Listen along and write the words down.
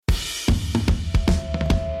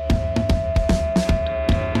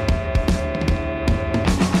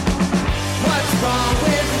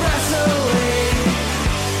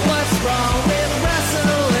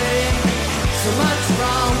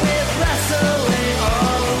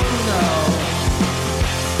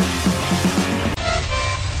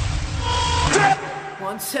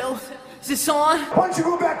this on? Why don't you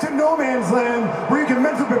go back to No Man's Land, where you can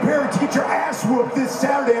mentally prepare to get your ass whooped this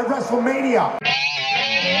Saturday at WrestleMania.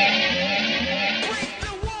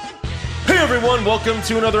 Hey everyone, welcome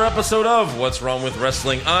to another episode of What's Wrong with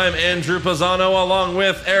Wrestling. I'm Andrew Pisano along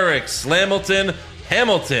with Eric Slamilton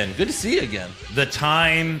Hamilton. Good to see you again. Good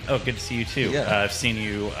to see you too. Yeah. I've seen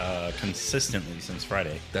you consistently since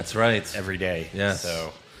Friday. That's right. Every day. Yes.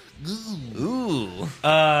 So, Ooh.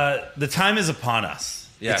 the time is upon us.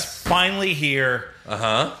 Yes. It's finally here.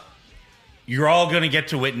 Uh-huh. You're all going to get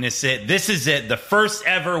to witness it. This is it. The first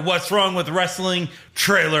ever What's Wrong with Wrestling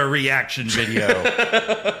trailer reaction video.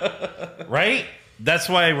 Right? That's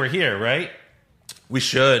why we're here, right? We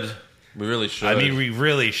should. We really should. I mean, we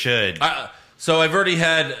really should. So I've already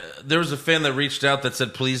had, there was a fan that reached out that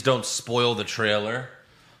said, please don't spoil the trailer.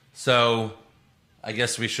 So I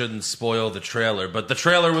guess we shouldn't spoil the trailer, but the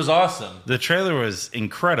trailer was awesome. The trailer was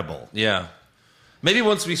incredible. Yeah. Maybe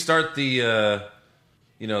once we start the,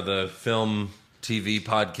 the film TV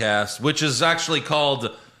podcast, which is actually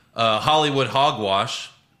called Hollywood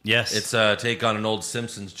Hogwash. Yes. It's a take on an old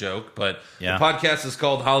Simpsons joke, but Yeah. The podcast is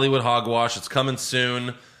called Hollywood Hogwash. It's coming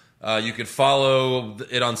soon. You could follow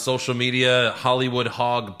it on social media, Hollywood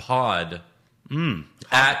Hog Pod.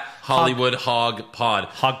 At Hollywood Hog Pod.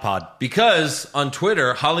 Hog Pod. Because on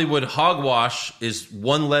Twitter, Hollywood Hogwash is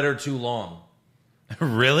one letter too long.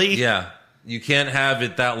 Really? Yeah. You can't have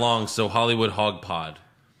it that long, so Hollywood Hog Pod.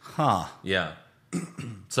 Huh. Yeah.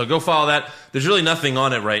 So go follow that. There's really nothing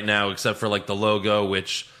on it right now except for like the logo,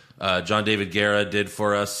 which John David Guerra did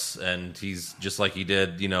for us, and he's just like he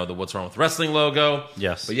did, the What's Wrong with Wrestling logo.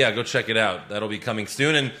 Yes. But yeah, go check it out. That'll be coming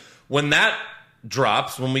soon. And when that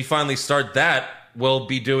drops, when we finally start that, we'll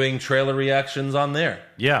be doing trailer reactions on there.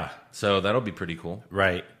 Yeah. So that'll be pretty cool.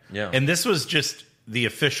 Right. Yeah. And this was just the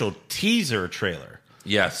official teaser trailer.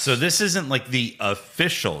 Yes. So this isn't like the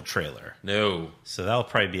official trailer. No. So that'll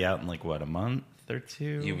probably be out in like, what, a month or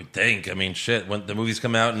two? You would think. I mean, shit. When the movies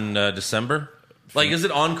come out in December? Like, is it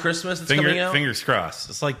on Christmas it's coming out? Fingers crossed.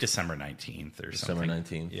 It's like December 19th or December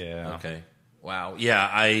something. 19th. Yeah. Okay. Wow. Yeah,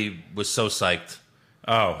 I was so psyched.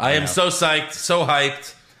 Oh. I am so psyched, so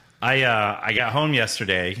hyped. I got home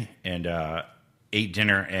yesterday and ate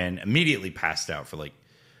dinner and immediately passed out for like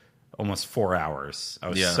almost 4 hours. I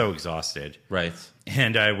was so exhausted. Right.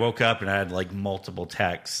 And I woke up and I had like multiple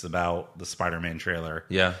texts about the Spider-Man trailer.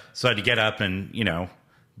 Yeah. So I had to get up and,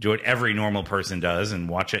 do what every normal person does and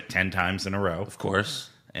watch it 10 times in a row. Of course.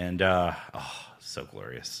 And, so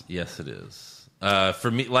glorious. Yes, it is.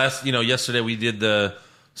 For me, yesterday we did the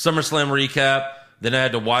SummerSlam recap. Then I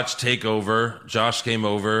had to watch TakeOver. Josh came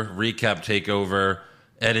over, recap TakeOver,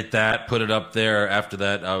 edit that, put it up there. After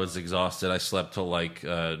that, I was exhausted. I slept till like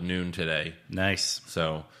noon today. Nice.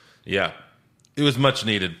 So, yeah. It was much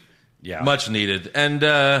needed. Yeah. Much needed. And,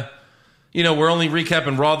 we're only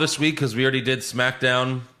recapping Raw this week because we already did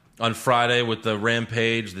SmackDown on Friday with the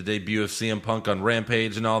Rampage, the debut of CM Punk on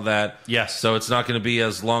Rampage and all that. Yes. So it's not going to be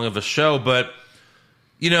as long of a show. But,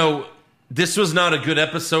 this was not a good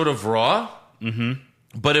episode of Raw. Mm-hmm.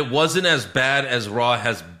 But it wasn't as bad as Raw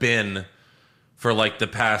has been for like the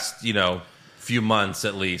past, few months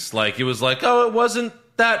at least. Like, it was like, oh, it wasn't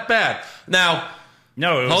that bad. Now...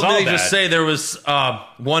 No, it was Let all me bad. just say there was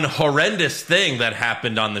one horrendous thing that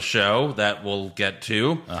happened on the show that we'll get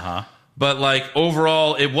to. Uh-huh. But,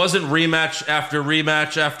 overall, it wasn't rematch after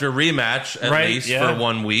rematch after rematch, at least, for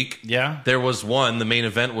 1 week. Yeah. There was one. The main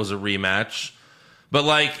event was a rematch. But,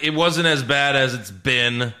 it wasn't as bad as it's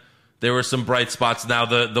been. There were some bright spots. Now,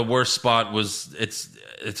 the worst spot was, it's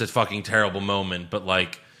a fucking terrible moment. But,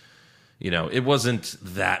 it wasn't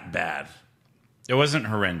that bad. It wasn't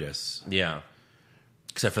horrendous. Yeah.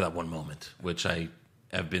 Except for that one moment, which I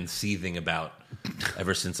have been seething about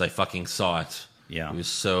ever since I fucking saw it. Yeah. It was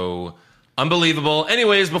so unbelievable.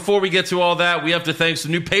 Anyways, before we get to all that, we have to thank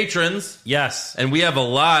some new patrons. Yes. And we have a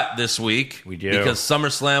lot this week. We do. Because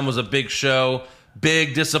SummerSlam was a big show.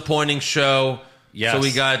 Big, disappointing show. Yes. So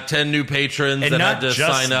we got 10 new patrons And that not had to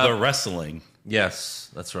just sign up. the wrestling.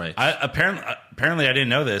 Yes, that's right. Apparently, I didn't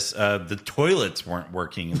know this. The toilets weren't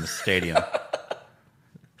working in the stadium.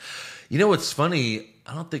 You know what's funny?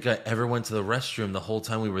 I don't think I ever went to the restroom the whole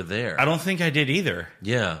time we were there. I don't think I did either.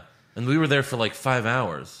 Yeah. And we were there for 5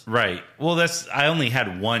 hours. Right. Well, I only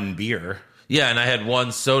had one beer. Yeah, and I had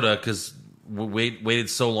one soda because we waited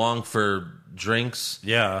so long for drinks.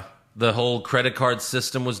 Yeah. The whole credit card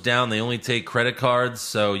system was down. They only take credit cards,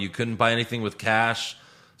 so you couldn't buy anything with cash.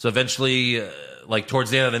 So eventually, towards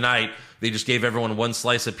the end of the night, they just gave everyone one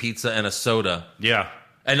slice of pizza and a soda. Yeah.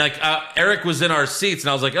 And Eric was in our seats, and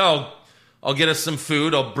I was like, oh, I'll get us some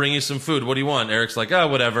food. I'll bring you some food. What do you want? Eric's like, oh,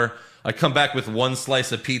 whatever. I come back with one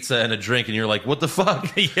slice of pizza and a drink, and you're like, what the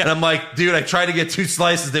fuck? Yeah. And I'm like, dude, I tried to get 2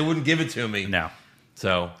 slices. They wouldn't give it to me. No.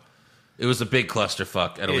 So it was a big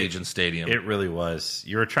clusterfuck at Allegiant Stadium. It really was.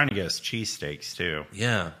 You were trying to get us cheesesteaks, too.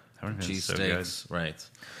 Yeah. That would've been so Cheesesteaks. Right.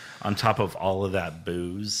 On top of all of that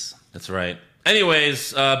booze. That's right.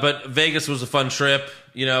 Anyways, but Vegas was a fun trip.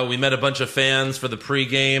 You know, we met a bunch of fans for the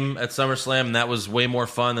pregame at SummerSlam, and that was way more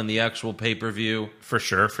fun than the actual pay-per-view. For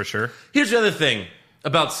sure, for sure. Here's the other thing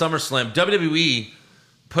about SummerSlam. WWE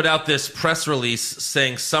put out this press release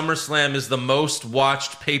saying SummerSlam is the most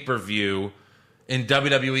watched pay-per-view in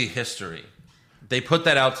WWE history. They put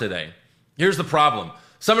that out today. Here's the problem.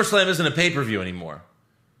 SummerSlam isn't a pay-per-view anymore.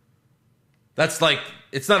 That's like,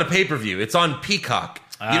 it's not a pay-per-view. It's on Peacock.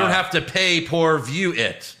 You don't have to pay per view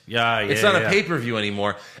it. Yeah, It's not a pay-per-view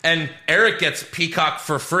anymore. And Eric gets Peacock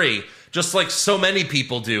for free, just like so many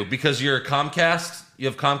people do, because you're Comcast. You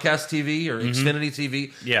have Comcast TV or Xfinity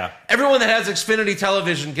TV. Yeah. Everyone that has Xfinity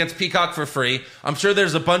television gets Peacock for free. I'm sure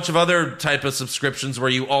there's a bunch of other type of subscriptions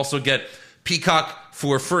where you also get Peacock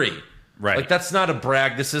for free. Right. Like, that's not a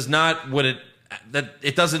brag. This is not what it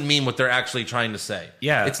doesn't mean what they're actually trying to say.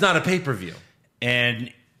 Yeah. It's not a pay-per-view.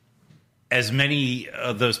 And as many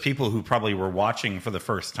of those people who probably were watching for the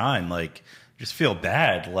first time, like, just feel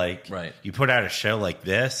bad. Like, Right. You put out a show like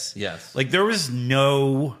this. Yes. Like, there was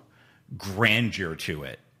no grandeur to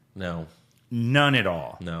it. No. None at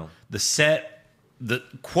all. No. The set, the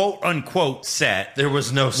quote-unquote set, There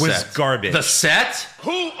was no set. was garbage. The set?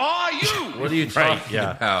 Who are you? What are you Right, talking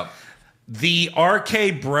yeah. about? The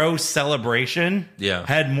RK Bro celebration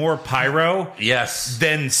had more pyro Yes.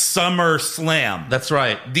 than SummerSlam. That's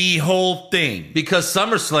right. The whole thing. Because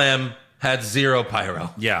SummerSlam had 0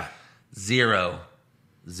 pyro. Yeah. 0.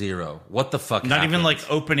 What the fuck Not happened? even like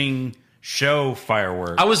opening show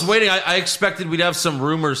fireworks. I was waiting. I expected we'd have some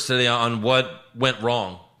rumors today on what went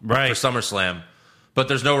wrong Right. for SummerSlam. But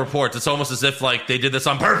there's no reports. It's almost as if like they did this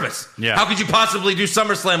on purpose. Yeah. How could you possibly do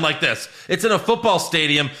SummerSlam like this? It's in a football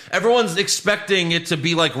stadium. Everyone's expecting it to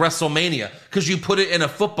be like WrestleMania because you put it in a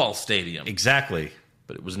football stadium. Exactly.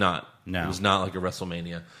 But it was not. No. It was not like a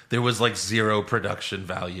WrestleMania. There was like 0 production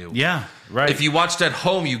value. Yeah, right. If you watched at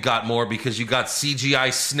home, you got more because you got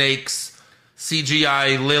CGI snakes,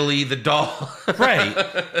 CGI Lily the doll. right.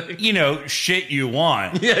 You know, shit you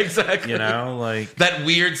want. Yeah, exactly. You know, like, that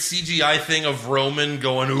weird CGI thing of Roman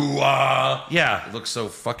going ooh ah. yeah, It looks so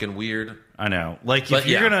fucking weird. I know. Like, But if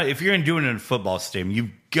you're yeah. gonna do it in a football stadium, you've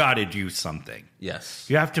got to do something. Yes.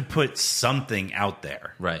 You have to put something out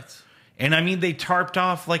there. Right. And I mean, they tarped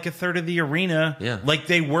off like a third of the arena. Yeah. Like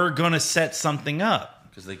they were gonna set something up.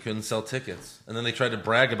 Because they couldn't sell tickets. And then they tried to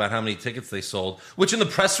brag about how many tickets they sold, which in the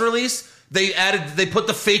press release, they put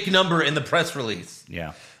the fake number in the press release.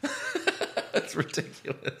 Yeah, That's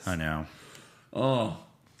ridiculous. I know. Oh.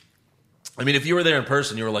 I mean, if you were there in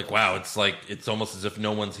person, you were like, wow, it's almost as if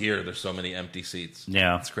no one's here. There's so many empty seats.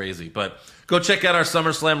 Yeah. It's crazy. But go check out our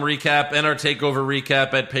SummerSlam recap and our TakeOver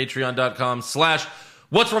recap at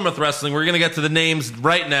patreon.com/What's Wrong with Wrestling. We're going to get to the names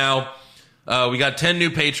right now. We got 10 new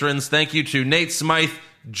patrons. Thank you to Nate Smythe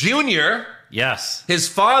Jr. Yes. His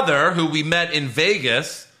father, who we met in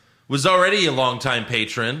Vegas, was already a longtime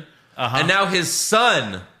patron. And now his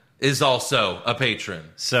son is also a patron.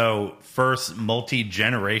 So, first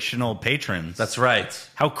multi-generational patrons. That's right.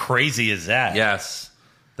 How crazy is that? Yes.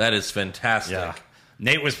 That is fantastic. Yeah.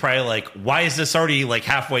 Nate was probably like, why is this already like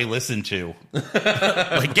halfway listened to?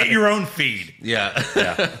 Like, get your own feed. Yeah.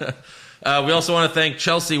 Yeah. We also want to thank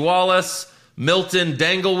Chelsea Wallace, Milton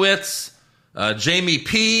Danglewitz, Jamie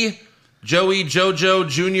P., Joey Jojo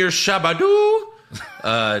Jr.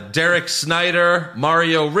 Shabadoo, Derek Snyder,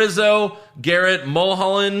 Mario Rizzo, Garrett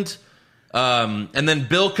Mulholland, and then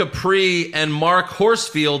Bill Capri and Mark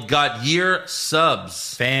Horsfield got year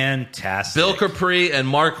subs. Fantastic. Bill Capri and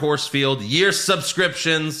Mark Horsfield, year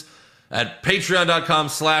subscriptions at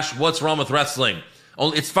patreon.com/What's Wrong with Wrestling.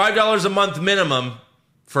 It's $5 a month minimum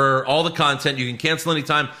for all the content. You can cancel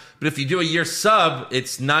anytime. But if you do a year sub,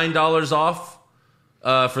 it's $9 off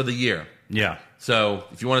for the year. Yeah. So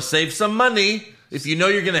if you want to save some money, if you know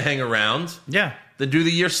you're going to hang around, Yeah. then do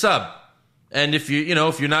the year sub. And if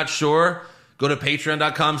if you're not sure, go to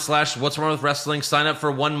patreon.com/What's Wrong with Wrestling. Sign up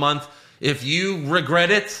for 1 month. If you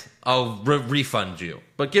regret it, I'll refund you.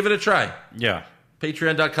 But give it a try. Yeah.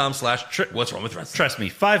 Patreon.com/What's Wrong with Wrestling. Trust me,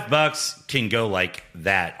 $5 can go like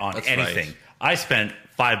that on That's anything. right. I spent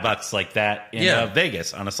 $5 like that in Yeah.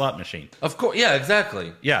 Vegas on a slot machine. Of course. Yeah,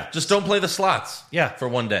 exactly. Yeah. Just don't play the slots. Yeah. For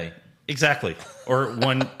one day. Exactly. Or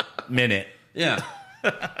 1 minute. Yeah.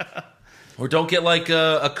 Or don't get like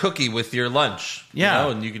a cookie with your lunch. Yeah.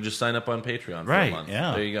 And you can just sign up on Patreon for Right, a month.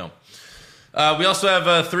 yeah. There you go. We also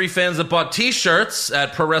have 3 fans that bought T-shirts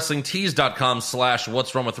at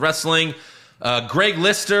ProWrestlingTees.com/What's Wrong with Wrestling. Greg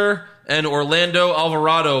Lister and Orlando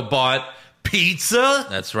Alvarado bought pizza.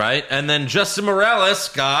 That's right. And then Justin Morales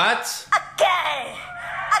got...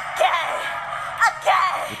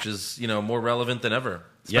 Which is, more relevant than ever.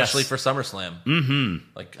 Especially for SummerSlam. Mm-hmm.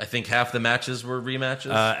 Like, I think half the matches were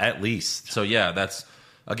rematches. At least. So, yeah, that's...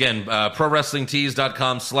 Again,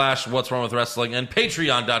 ProWrestlingTees.com/What's Wrong with Wrestling and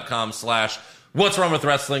Patreon.com/What's Wrong with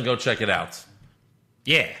Wrestling. Go check it out.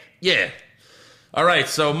 Yeah. Yeah. All right,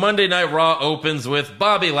 so Monday Night Raw opens with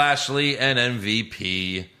Bobby Lashley and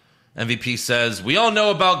MVP. MVP says, we all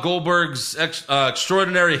know about Goldberg's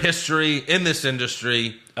extraordinary history in this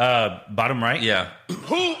industry. Bottom right? Yeah.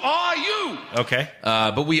 Who are you? Okay.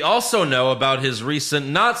 But we also know about his recent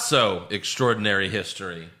not-so-extraordinary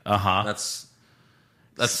history. Uh-huh. That's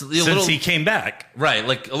Since he came back. Right,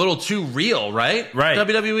 like a little too real, right? Right.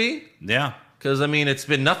 WWE? Yeah. Because, it's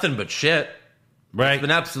been nothing but shit. Right. It's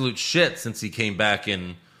been absolute shit since he came back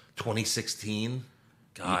in 2016.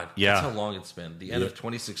 God, yeah. That's how long it's been. The end of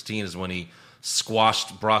 2016 is when he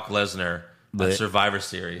squashed Brock Lesnar at Survivor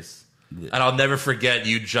Series. And I'll never forget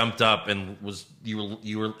you jumped up and it was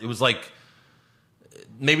like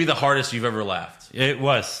maybe the hardest you've ever laughed. It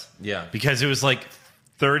was. Yeah. Because it was like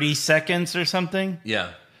 30 seconds or something. Yeah.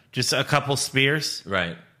 Just a couple spears.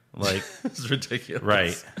 Right. Like it's ridiculous.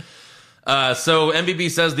 Right. So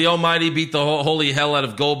MVP says the Almighty beat the holy hell out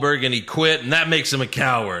of Goldberg and he quit, and that makes him a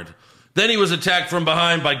coward. Then he was attacked from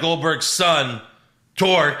behind by Goldberg's son,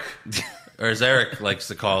 Torque, or as Eric likes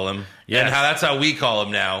to call him. Yes. And that's how we call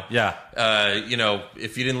him now. Yeah.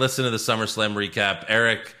 If you didn't listen to the SummerSlam recap,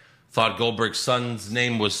 Eric thought Goldberg's son's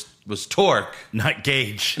name was Torque. Not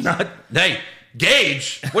Gage. Hey,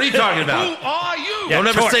 Gage? What are you talking about? Who are you? Don't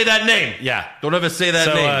ever Torque. say that name. Yeah. Don't ever say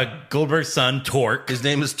that name. So Goldberg's son, Torque. His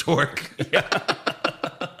name is Torque. He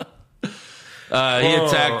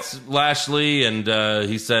attacked Lashley, and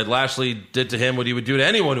he said Lashley did to him what he would do to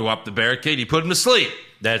anyone who upped the barricade. He put him to sleep.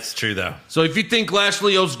 That's true, though. So if you think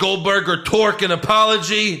Lashley owes Goldberg or Torque an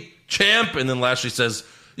apology, champ, and then Lashley says,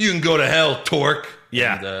 you can go to hell, Torque.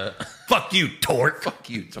 Yeah. And, fuck you, Torque.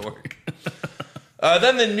 Fuck you, Torque.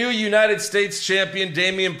 Then the new United States champion,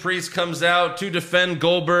 Damian Priest, comes out to defend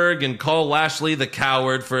Goldberg and call Lashley the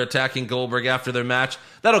coward for attacking Goldberg after their match.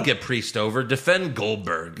 That'll get Priest over. Defend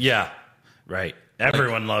Goldberg. Yeah. Right.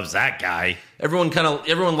 Everyone loves that guy. Everyone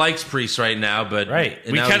likes Priest right now, but right.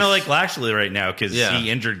 We kind of like Lashley right now because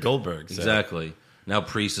he injured Goldberg. So. Exactly. Now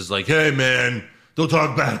Priest is like, hey man, don't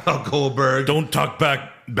talk bad about Goldberg. Don't talk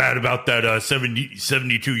bad about that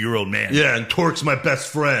 72-year-old man. Yeah, and Torque's my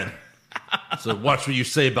best friend. So watch what you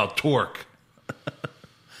say about Torque.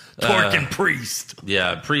 Torque and Priest.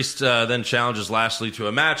 Yeah, Priest then challenges Lashley to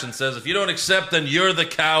a match and says, if you don't accept, then you're the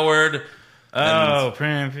coward.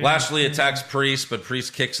 Lashley attacks Priest, but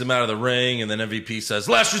Priest kicks him out of the ring, and then MVP says,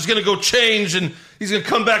 Lashley's going to go change, and he's going to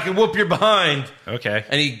come back and whoop your behind. Okay.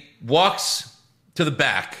 And he walks to the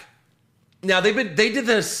back. Now, they did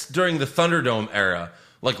this during the Thunderdome era.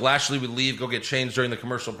 Like, Lashley would leave, go get changed during the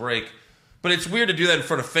commercial break. But it's weird to do that in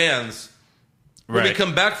front of fans. When they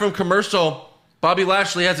come back from commercial, Bobby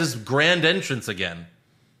Lashley has his grand entrance again.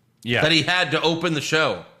 Yeah. That he had to open the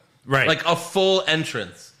show. Right. Like a full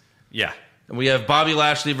entrance. Yeah. And we have Bobby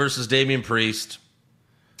Lashley versus Damian Priest.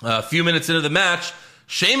 A few minutes into the match,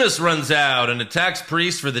 Sheamus runs out and attacks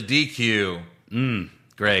Priest for the DQ.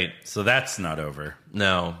 Great. So that's not over.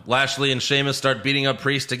 No. Lashley and Sheamus start beating up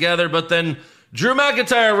Priest together, but then Drew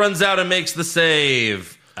McIntyre runs out and makes the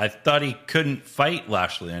save. I thought he couldn't fight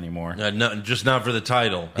Lashley anymore. No, just not for the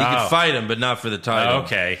title. He could fight him, but not for the title.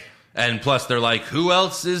 Okay. And plus, they're like, who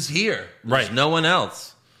else is here? There's Right. no one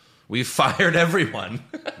else. We fired everyone.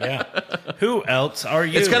 Yeah. Who else are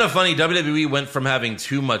you? It's kind of funny. WWE went from having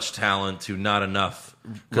too much talent to not enough.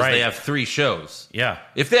 Because Right. they have 3 shows. Yeah.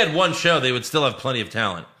 If they had 1 show, they would still have plenty of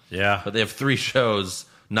talent. Yeah. But they have 3 shows,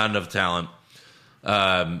 not enough talent.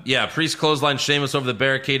 Priest clothesline Sheamus over the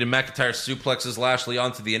barricade, and McIntyre suplexes Lashley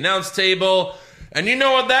onto the announce table. And you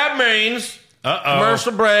know what that means. Uh-oh.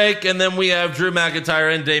 Commercial break, and then we have Drew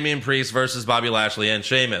McIntyre and Damian Priest versus Bobby Lashley and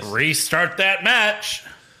Sheamus. Restart that match.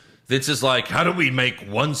 Vince is like, how do we make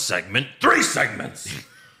 1 segment 3 segments?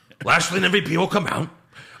 Lashley and MVP will come out,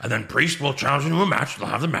 and then Priest will challenge him to a match. They'll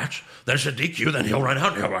have the match. Then it's a DQ. Then he'll run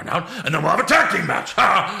out, and then we'll have a tag team match.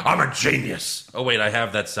 Ha! I'm a genius. Oh, wait, I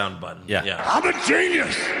have that sound button. Yeah. I'm a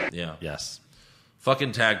genius. Yeah. Yes.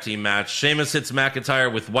 Fucking tag team match. Sheamus hits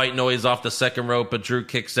McIntyre with white noise off the second rope, but Drew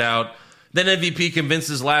kicks out. Then MVP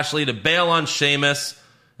convinces Lashley to bail on Sheamus,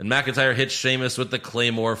 and McIntyre hits Sheamus with the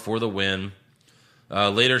Claymore for the win.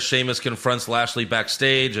 Later, Sheamus confronts Lashley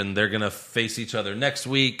backstage, and they're going to face each other next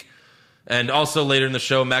week. And also later in the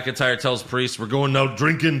show, McIntyre tells Priest, we're going out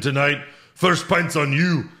drinking tonight. First pint's on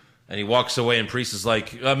you. And he walks away, and Priest is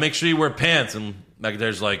like, make sure you wear pants. And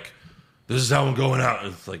McIntyre's like, this is how I'm going out.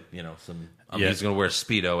 And it's like, he's going to wear a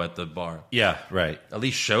Speedo at the bar. Yeah, right. At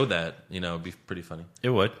least show that, it'd be pretty funny. It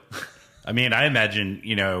would. I mean, I imagine,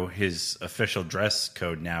 his official dress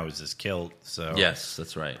code now is his kilt. So yes,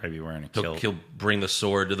 that's right. Probably wearing a kilt. He'll bring the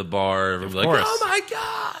sword to the bar. Of like, course. oh my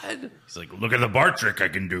God. He's like, look at the bar trick I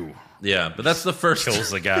can do. Yeah, but that's the first.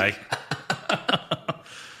 Kills the guy.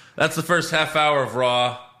 That's the first half hour of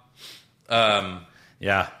Raw.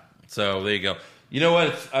 Yeah. So there you go. You know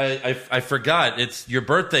what? I forgot. It's your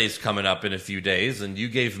birthday's coming up in a few days, and you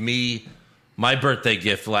gave me my birthday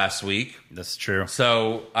gift last week. That's true.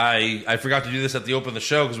 So I forgot to do this at the open of the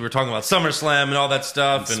show because we were talking about SummerSlam and all that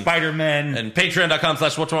stuff. And Spider-Man. And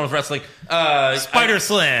Patreon.com/What's Wrong with Wrestling.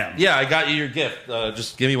 Spider-Slam. Yeah, I got you your gift.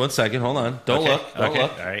 Just give me 1 second. Hold on. Don't look. Don't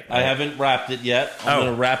look. All right. I haven't wrapped it yet. I'm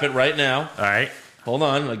going to wrap it right now. All right. Hold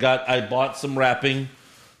on. I bought some wrapping.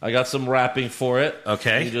 I got some wrapping for it.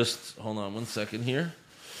 Okay. You just hold on 1 second here.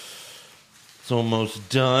 It's almost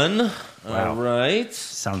done. Wow. All right.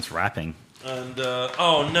 Sounds wrapping. And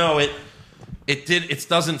oh no, it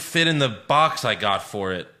doesn't fit in the box I got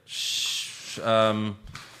for it.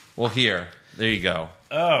 Well, here, there you go.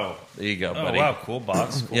 Oh, there you go, oh, buddy. Wow, cool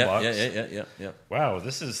box. Cool box. Yeah. Wow,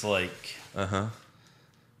 this is like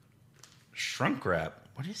shrunk wrap.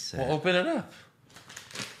 What is that? Well, open it up.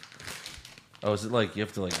 Oh, is it like you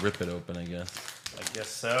have to rip it open? I guess. I guess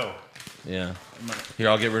so. Yeah. Here,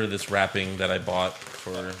 I'll get rid of this wrapping that I bought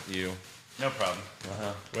for you. No problem.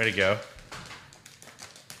 Way to go.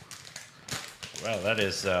 Wow, that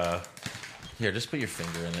is... Here, just put your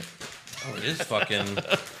finger in it. Oh, it is fucking...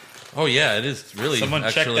 Oh, yeah, it is really... Someone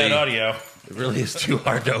actually, check that audio. It really is too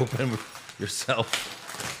hard to open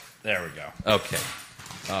yourself. There we go. Okay.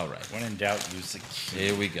 All right. When in doubt, use the key.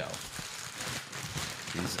 Here we go.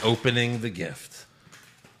 He's opening the gift.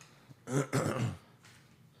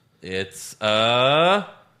 It's a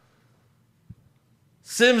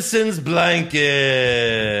Simpsons blanket.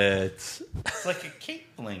 It's like a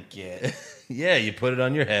cape blanket. Yeah, you put it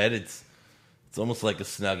on your head. It's almost like a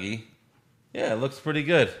Snuggie. Yeah, it looks pretty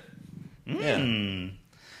good. Yeah.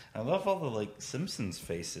 I love all the Simpsons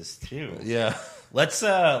faces too. Yeah. Let's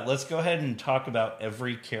go ahead and talk about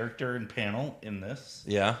every character and panel in this.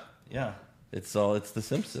 Yeah. Yeah. It's the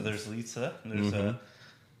Simpsons. So there's Lisa. There's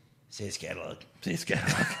Say's catalog. Say's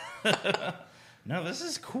catalog. No, this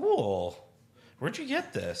is cool. Where'd you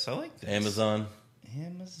get this? I like this. Amazon.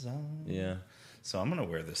 Yeah. So I'm gonna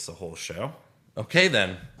wear this the whole show. Okay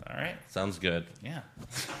then. All right. Sounds good. Yeah.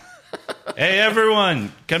 Hey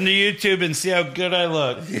everyone, come to YouTube and see how good I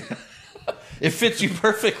look. It fits you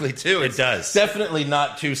perfectly too. It does. Definitely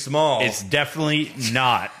not too small. It's definitely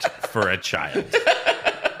not for a child.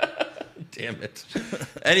 Damn it.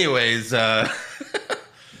 Anyways,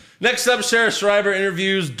 next up, Sarah Schreiber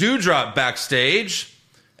interviews Doudrop backstage.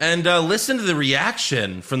 And listen to the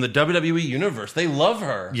reaction from the WWE Universe. They love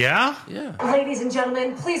her. Yeah? Yeah. Ladies and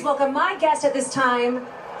gentlemen, please welcome my guest at this time,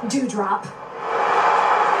 Doudrop.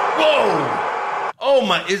 Whoa! Oh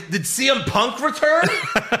my, did CM Punk return?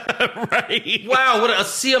 Right. Wow, what a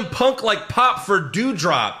CM Punk pop for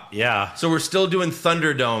Doudrop. Yeah. So we're still doing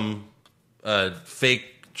Thunderdome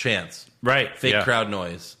fake chants. Right. Fake crowd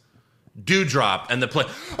noise. Doudrop and the play.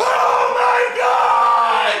 Oh my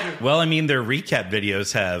God! Well, I mean, their recap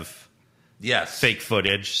videos have fake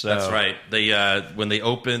footage. So. That's right. They when they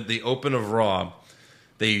open of Raw,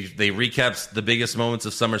 they recapped the biggest moments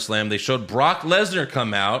of SummerSlam. They showed Brock Lesnar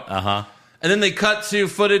come out. And then they cut to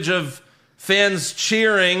footage of fans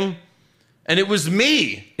cheering, and it was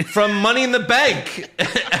me from Money in the Bank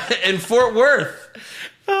in Fort Worth.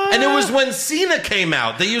 And it was when Cena came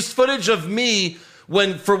out. They used footage of me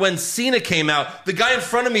when Cena came out. The guy in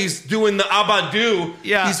front of me is doing the Abadu.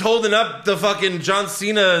 Yeah. He's holding up the fucking John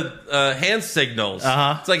Cena hand signals.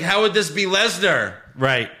 It's like, how would this be Lesnar?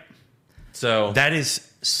 Right. So that is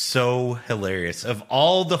so hilarious. Of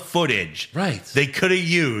all the footage they could have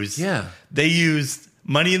used, they used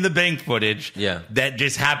Money in the Bank footage that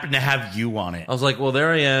just happened to have you on it. I was like, well,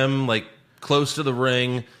 there I am, close to the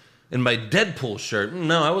ring in my Deadpool shirt.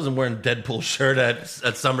 No, I wasn't wearing Deadpool shirt at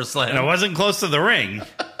SummerSlam. And I wasn't close to the ring.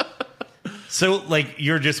 So,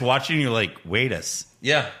 you're just watching, you're like, wait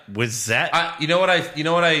was that? You know what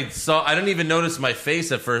I saw? I didn't even notice my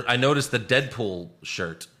face at first. I noticed the Deadpool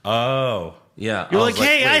shirt. Oh. Yeah. You're like,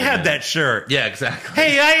 hey, I had that shirt. Yeah, exactly.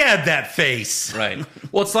 Hey, I had that face. Right.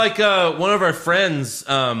 Well, it's like one of our friends,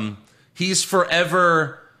 he's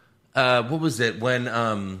forever what was it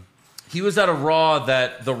when he was at a Raw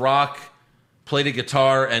that The Rock played a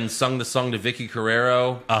guitar and sung the song to Vicky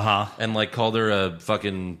Guerrero, and like called her a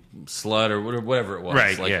fucking slut or whatever it was,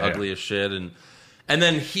 Right, like yeah, ugly as shit, and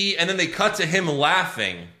then they cut to him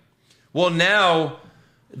laughing. Well, now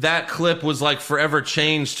that clip was like forever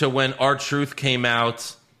changed to when R-Truth came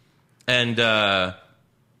out, and what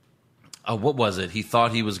was it? He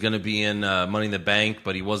thought he was going to be in Money in the Bank,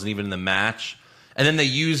 but he wasn't even in the match. And then they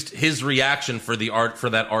used his reaction for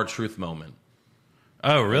that R-Truth moment.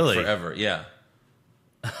 Oh, really? Forever, yeah.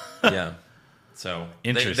 Yeah. So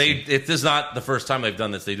Interesting. This is not the first time they've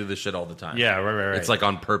done this. They do this shit all the time. Yeah, right. It's like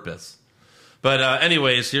on purpose. But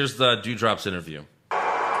anyways, here's the Dewdrop's interview.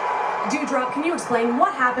 Dewdrop, can you explain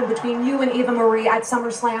what happened between you and Eva Marie at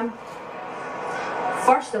SummerSlam?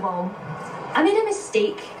 First of all, I made a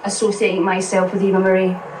mistake associating myself with Eva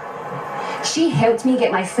Marie. She helped me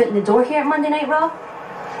get my foot in the door here at Monday Night Raw,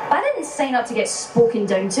 but I didn't sign up to get spoken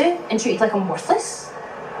down to and treated like I'm worthless.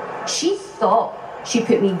 She thought she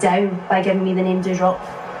put me down by giving me the name Dewdrop.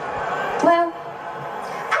 Well,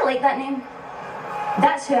 I like that name.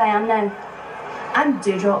 That's who I am now. I'm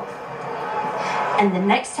Dewdrop. And the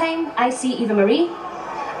next time I see Eva Marie,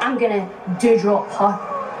 I'm gonna Dewdrop her.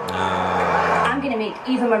 I'm gonna make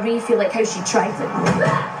Eva Marie feel like how she tried it.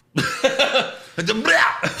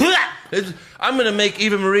 I'm going to make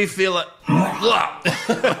Eva Marie feel like...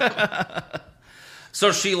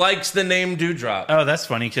 So she likes the name Dewdrop. Oh, that's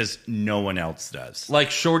funny because no one else does.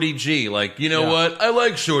 Like Shorty G. Like, you know what? I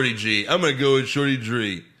like Shorty G. I'm going to go with Shorty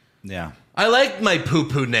G. Yeah. I like my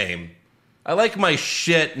poo-poo name. I like my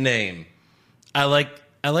shit name. I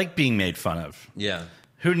like being made fun of. Yeah.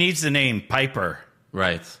 Who needs the name Piper?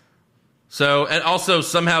 Right. So, and also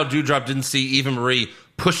somehow Dewdrop didn't see Eva Marie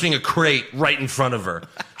pushing a crate right in front of her.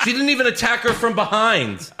 She didn't even attack her from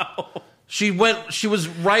behind. No. She was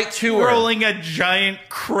right to her. Rolling a giant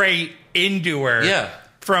crate into her. Yeah.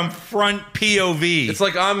 From front POV. It's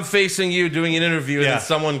like I'm facing you doing an interview and then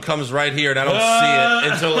someone comes right here and I don't see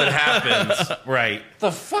it until it happens. Right.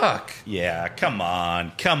 The fuck? Yeah, come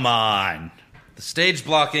on. The stage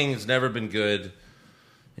blocking has never been good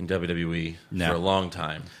in WWE for a long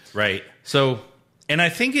time. Right. So, and I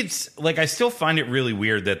think it's like, I still find it really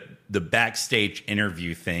weird that the backstage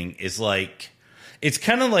interview thing is like, it's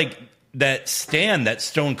kind of like that stand that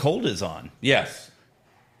Stone Cold is on. Yes.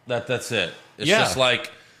 That's it. It's just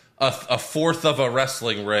like a fourth of a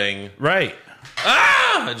wrestling ring. Right.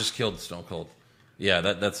 Ah! I just killed Stone Cold. Yeah,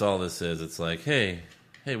 that's all this is. It's like, hey,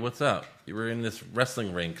 what's up? You were in this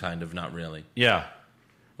wrestling ring, kind of, not really. Yeah.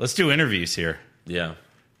 Let's do interviews here. Yeah.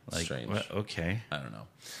 Like, strange. Okay. I don't know.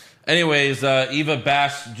 Anyways, Eva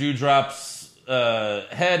bashed Dewdrop's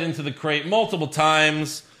head into the crate multiple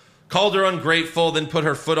times, called her ungrateful, then put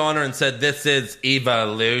her foot on her and said, "This is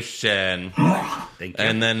evolution." Thank you.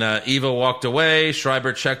 And then Eva walked away.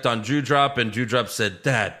 Schreiber checked on Dewdrop, and Dewdrop said,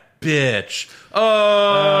 "That bitch."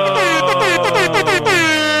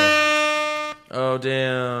 Oh,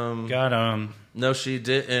 damn. Got him. No, she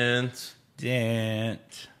didn't.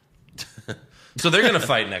 Didn't. So they're going to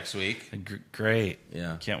fight next week. Great.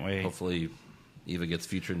 Yeah. Can't wait. Hopefully Eva gets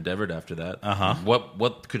future endeavored after that. Uh-huh.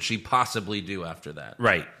 What could she possibly do after that?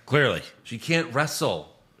 Right. Clearly. She can't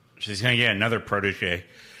wrestle. She's going to get another protege.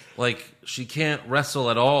 Like, she can't wrestle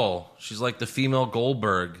at all. She's like the female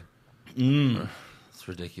Goldberg. It's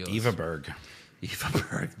ridiculous. Eva Berg.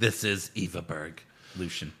 This is Eva Berg.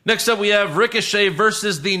 Lucian. Next up, we have Ricochet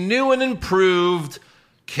versus the new and improved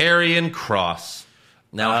Karrion Kross.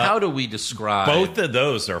 Now, how do we describe... Both of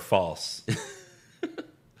those are false.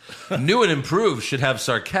 New and improved should have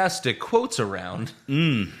sarcastic quotes around.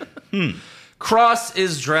 Kross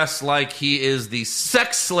is dressed like he is the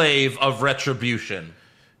sex slave of Retribution.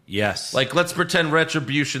 Yes. Like, let's pretend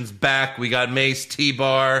Retribution's back. We got Mace,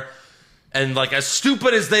 T-Bar, and like, as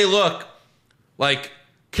stupid as they look, like,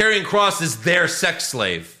 Karrion Kross is their sex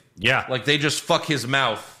slave. Yeah. Like, they just fuck his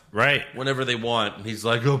mouth. Right. Whenever they want. And he's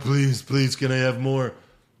like, "Oh, please, can I have more?"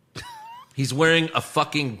 He's wearing a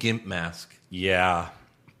fucking gimp mask. Yeah.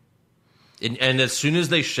 And as soon as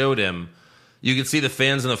they showed him, you could see the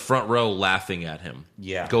fans in the front row laughing at him.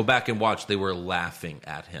 Yeah. Go back and watch. They were laughing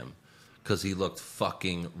at him because he looked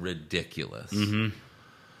fucking ridiculous. Mm-hmm.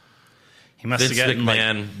 He must Vince have gotten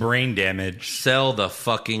McMahon, brain damage. Sell the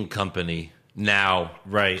fucking company now.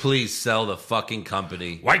 Right. Please sell the fucking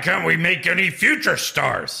company. Why can't we make any future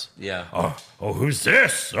stars? Yeah. Oh, who's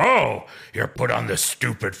this? Oh, here, put on this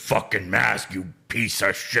stupid fucking mask, you piece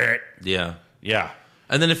of shit. Yeah. Yeah.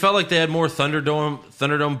 And then it felt like they had more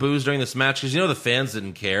Thunderdome boos during this match because, you know, the fans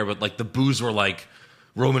didn't care, but like the boos were like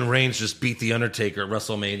Roman Reigns just beat The Undertaker at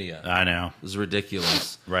WrestleMania. I know. It was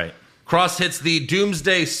ridiculous. Right. Cross hits the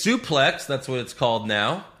Doomsday Suplex. That's what it's called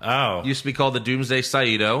now. Oh. Used to be called the Doomsday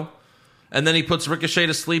Saito. And then he puts Ricochet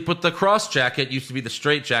to sleep with the cross jacket. Used to be the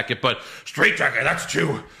straight jacket, but Straight jacket, that's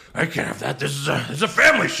too. I can't have that. This is a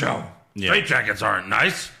family show. Yeah. Straight jackets aren't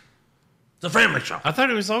nice. It's a family show. I thought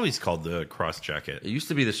it was always called the cross jacket. it used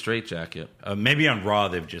to be the straight jacket. Maybe on Raw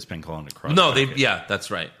they've just been calling it cross No, jacket. that's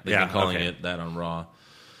right. They've Yeah, been calling okay. it that on Raw.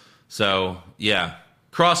 So, yeah.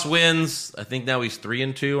 Cross wins. I think now he's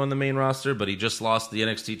 3-2 on the main roster, but he just lost the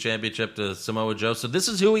NXT Championship to Samoa Joe. So this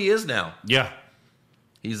is who he is now. Yeah.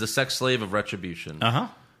 He's the sex slave of Retribution. Uh-huh.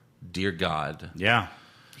 Dear God. Yeah.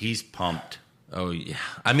 He's pumped. Oh, yeah.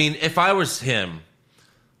 I mean, if I was him,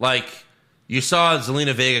 like, you saw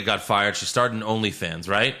Zelina Vega got fired. She started in OnlyFans,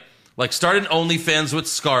 right? Like, started in OnlyFans with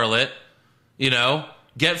Scarlett,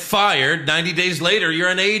 get fired. 90 days later, you're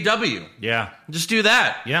in AEW. Yeah. Just do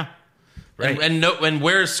that. Yeah. Right. And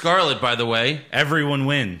where's Scarlett, by the way? Everyone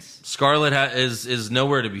wins, Scarlett is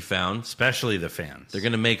nowhere to be found. especially the fans. They're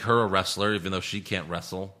going to make her a wrestler, even though she can't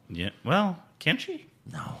wrestle. Yeah. Well, can she?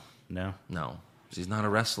 No. No. She's not a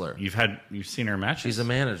wrestler. You've seen her matches? She's a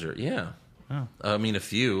manager, yeah. Oh. I mean, a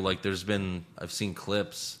few. Like, I've seen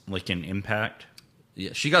clips. Like an Impact? Yeah,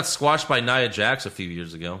 she got squashed by Nia Jax a few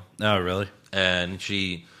years ago, Oh, really? and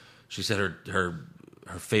she said her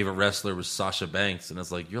favorite wrestler was Sasha Banks, and I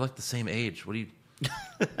was like, you're like the same age. What do you?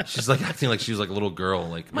 She's like acting like she was like a little girl.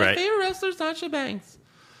 Like, my Right. favorite wrestler is Sasha Banks.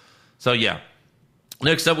 So yeah.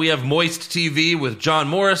 Next up, we have Moist TV with John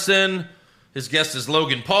Morrison. His guest is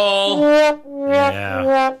Logan Paul.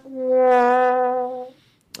 Yeah.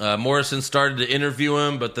 Morrison started to interview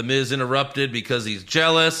him, but The Miz interrupted because he's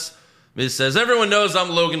jealous. Miz says, everyone knows I'm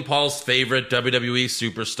Logan Paul's favorite WWE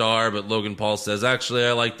superstar, but Logan Paul says, actually,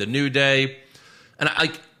 I like the New Day. And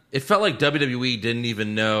it felt like WWE didn't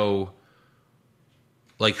even know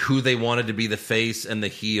like who they wanted to be the face and the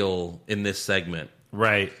heel in this segment.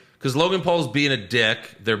 Right. Because Logan Paul's being a dick.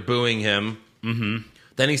 They're booing him. Mm-hmm.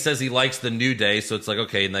 Then he says he likes the New Day, so it's like,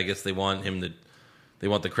 okay, and I guess they want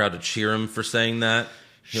the crowd to cheer him for saying that.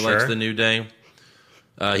 He Sure. likes the New Day.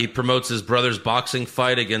 He promotes his brother's boxing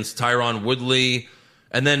fight against Tyron Woodley.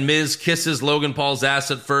 And then Miz kisses Logan Paul's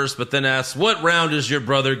ass at first, but then asks, what round is your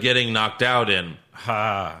brother getting knocked out in?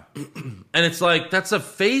 Ha. And it's like, that's a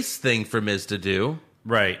face thing for Miz to do.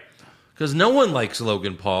 Right. Because no one likes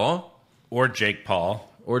Logan Paul. Or Jake Paul.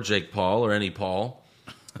 Or Jake Paul, or any Paul.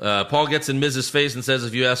 Paul gets in Miz's face and says,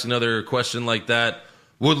 if you ask another question like that,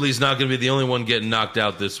 Woodley's not going to be the only one getting knocked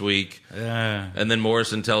out this week. And then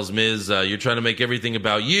Morrison tells Miz, you're trying to make everything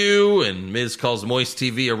about you. And Miz calls Moist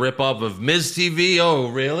TV a ripoff of Miz TV. Oh,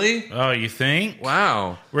 really? Oh, you think?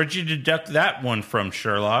 Wow. Where'd you deduct that one from,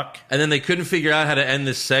 Sherlock? And then they couldn't figure out how to end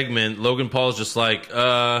this segment. Logan Paul's just like,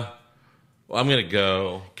 well, I'm going to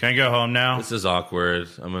go. Can I go home now? This is awkward.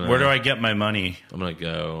 Where do I get my money? I'm going to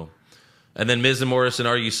go. And then Miz and Morrison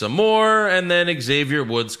argue some more, and then Xavier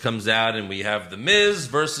Woods comes out, and we have The Miz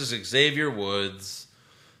versus Xavier Woods.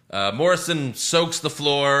 Morrison soaks the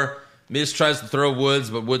floor. Miz tries to throw Woods,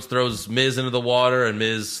 but Woods throws Miz into the water, and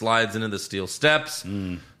Miz slides into the steel steps.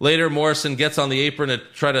 Later, Morrison gets on the apron to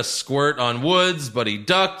try to squirt on Woods, but he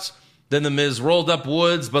ducked. Then The Miz rolled up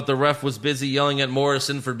Woods, but the ref was busy yelling at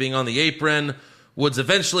Morrison for being on the apron. Woods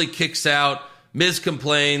eventually kicks out. Miz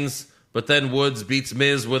complains, but then Woods beats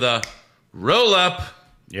Miz with a roll up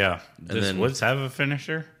Yeah. Does then- Woods have a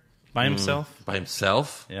finisher by himself? by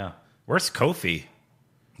himself. Yeah. Where's Kofi?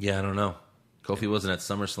 Yeah, I don't know. Kofi wasn't at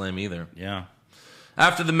SummerSlam either. Yeah.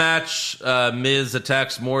 After the match, Miz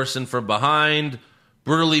attacks Morrison from behind,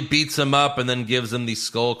 brutally beats him up, and then gives him the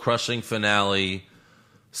skull-crushing finale.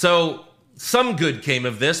 So, some good came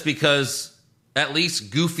of this because at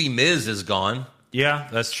least Goofy Miz is gone. Yeah,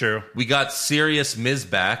 that's true. We got serious Miz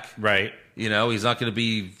back. Right. He's not going to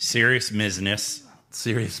be Serious Mizness.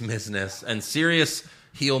 serious Mizness. And serious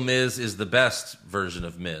heel Miz is the best version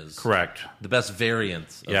of Miz. Correct. The best variant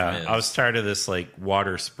of Yeah. Miz. I was tired of this like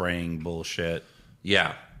water spraying bullshit.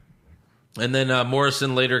 Yeah. And then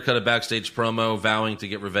Morrison later cut a backstage promo vowing to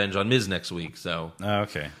get revenge on Miz next week. So,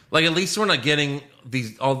 Okay. like, at least we're not getting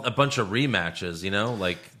a bunch of rematches,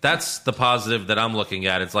 Like, that's the positive that I'm looking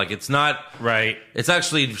at. It's like, it's not... Right. It's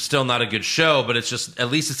actually still not a good show, but it's just, at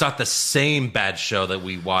least it's not the same bad show that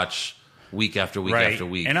we watch week after week Right. after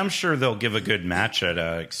week. And I'm sure they'll give a good match at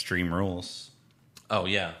Extreme Rules. Oh,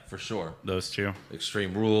 yeah, for sure. Those two.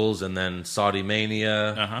 Extreme Rules, and then Saudi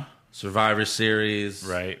Mania, Uh-huh. Survivor Series.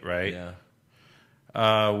 Right, right. Yeah.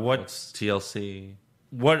 What's TLC.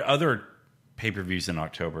 what other pay-per-views in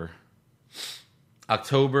October?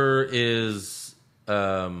 October is,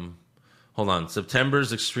 Hold on.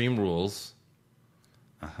 September's Extreme Rules.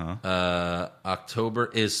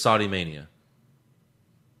 October is Saudi Mania.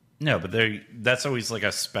 No, but that's always like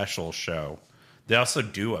a special show. They also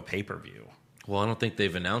do a pay-per-view. Well, I don't think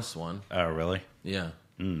they've announced one. Oh, really? Yeah.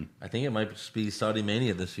 I think it might just be Saudi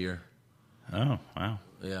Mania this year. Oh, wow.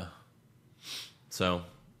 Yeah. So,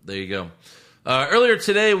 there you go. Earlier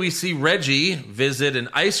today, we see Reggie visit an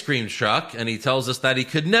ice cream truck, and he tells us that he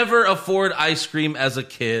could never afford ice cream as a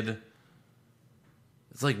kid.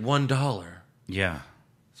 It's like $1. Yeah.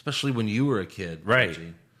 Especially when you were a kid. Right.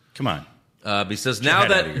 Reggie. Come on. He says, your now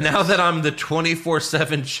head out of your that I'm the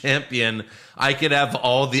 24/7 champion, I could have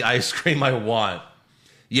all the ice cream I want.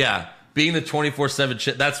 Yeah. Being the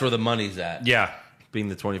 24/7 that's where the money's at. Yeah. Being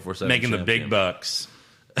the 24/7 Making champion. the big bucks.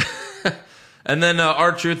 And then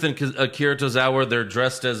R-Truth and Akira Tozawa, they're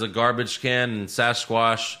dressed as a garbage can and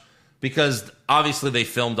Sasquatch because obviously they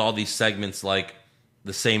filmed all these segments like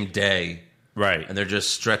the same day. Right. And they're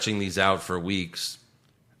just stretching these out for weeks.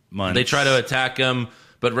 Months. They try to attack him,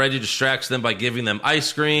 but Reggie distracts them by giving them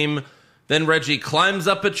ice cream. Then Reggie climbs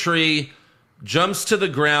up a tree, jumps to the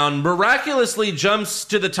ground, miraculously jumps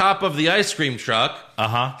to the top of the ice cream truck.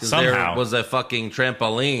 Somehow. There was a fucking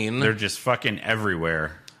trampoline. They're just fucking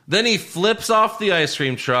everywhere. Then he flips off the ice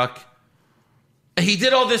cream truck. He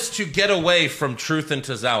did all this to get away from Truth and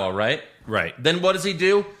Tozawa, right? Right. Then what does he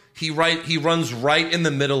do? He runs right in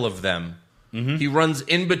the middle of them. Mm-hmm. He runs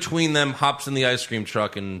in between them, hops in the ice cream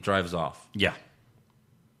truck, and drives off. Yeah.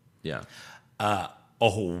 Yeah.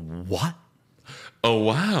 Oh, what? Oh,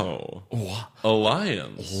 wow. What?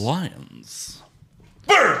 Lions. Lions.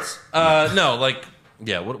 Birds! No, like,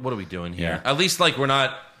 yeah, what are we doing here? Yeah. At least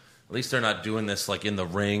they're not doing this, like, in the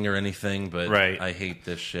ring or anything, but right. I hate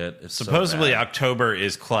this shit. It's Supposedly so bad. October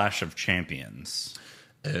is Clash of Champions.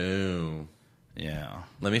 Oh. Yeah.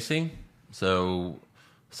 Let me see. So,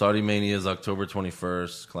 Saudi Mania is October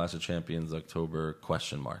 21st. Clash of Champions, October, ?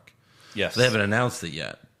 Yes. They haven't announced it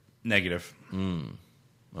yet. Negative.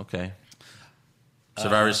 Okay.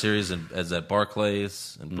 Survivor Series is at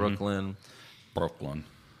Barclays in Brooklyn. Brooklyn.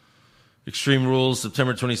 Extreme Rules,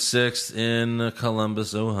 September 26th in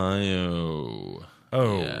Columbus, Ohio.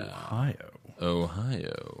 Ohio.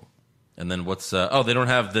 And then what's... they don't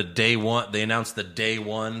have the day one... They announced the day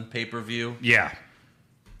one pay-per-view. Yeah.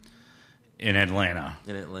 In Atlanta.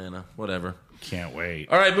 In Atlanta. Whatever. Can't wait.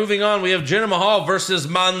 All right, moving on. We have Jinder Mahal versus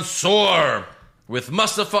Mansoor with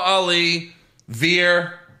Mustafa Ali,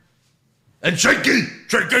 Veer, and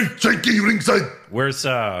Shaky ringside. Where's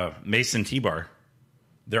Mason T-Bar?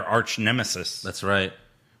 Their arch nemesis. That's right.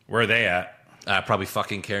 Where are they at? Probably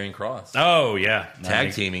fucking Karrion Kross. Oh, yeah.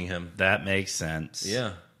 Tag teaming him. That makes sense.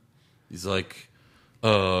 Yeah. He's like,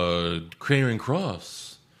 Karrion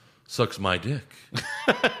Kross sucks my dick.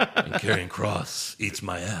 And Karrion Kross eats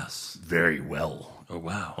my ass. Very well. Oh,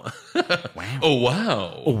 wow. Wow. Oh,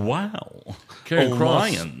 wow. Oh, wow. Karrion Kross.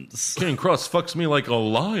 Lions. Karrion Kross fucks me like a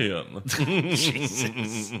lion.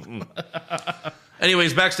 Jesus.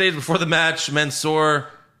 Anyways, backstage before the match, Mansoor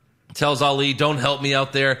tells Ali, don't help me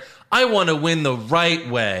out there. I want to win the right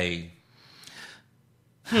way.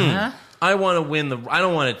 I want to win I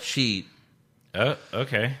don't want to cheat.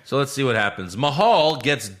 Okay. So let's see what happens. Mahal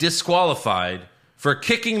gets disqualified for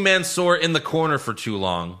kicking Mansoor in the corner for too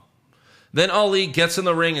long. Then Ali gets in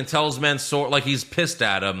the ring and tells Mansoor, like he's pissed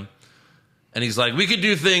at him. And he's like, we could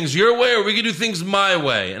do things your way or we could do things my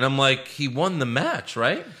way. And I'm like, he won the match,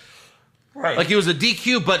 right? Right. Like it was a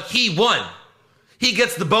DQ, but he won. He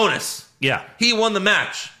gets the bonus. Yeah. He won the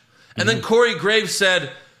match. And then Corey Graves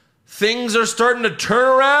said, things are starting to turn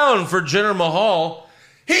around for Jinder Mahal.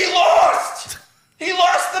 He lost! He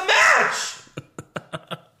lost the match!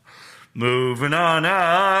 Moving on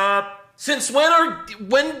up. Since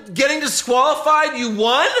when getting disqualified you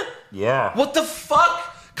won? Yeah. What the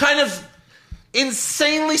fuck kind of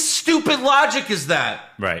insanely stupid logic is that?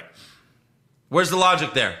 Right. Where's the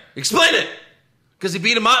logic there? Explain it! Because he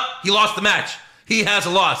beat him up, he lost the match. He has a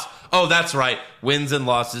loss. Oh, that's right. Wins and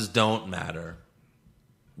losses don't matter.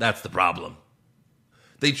 That's the problem.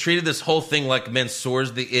 They treated this whole thing like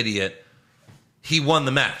Mansoor's the idiot. He won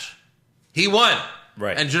the match. He won.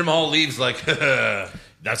 Right. And Jinder Mahal leaves like,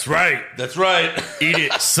 That's right. that's right. Eat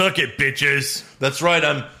it. Suck it, bitches. That's right.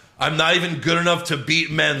 I'm not even good enough to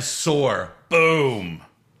beat Mansoor. Boom.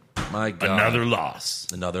 My God. Another loss.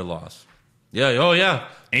 Another loss. Yeah. Oh, yeah.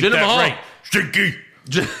 Ain't Jinder that Mahal. right? Stinky.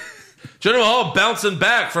 Jinder Mahal bouncing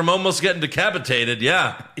back from almost getting decapitated.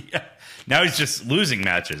 Yeah. Yeah. Now he's just losing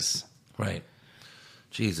matches. Right.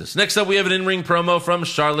 Jesus. Next up, we have an in-ring promo from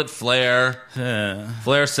Charlotte Flair.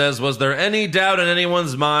 Flair says, was there any doubt in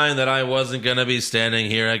anyone's mind that I wasn't going to be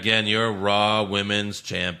standing here again, your Raw Women's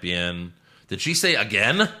Champion? Did she say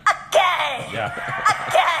again? Yeah.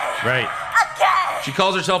 Right. She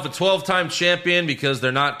calls herself a 12-time champion because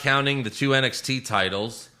they're not counting the 2 NXT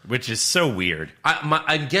titles. Which is so weird.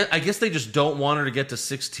 I guess they just don't want her to get to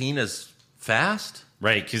 16 as fast.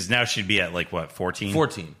 Right, because now she'd be at, 14?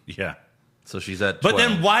 14. Yeah. So she's at 12. But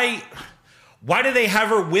then why do they have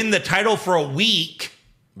her win the title for a week?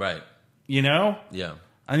 Right. You know? Yeah.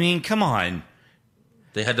 I mean, come on.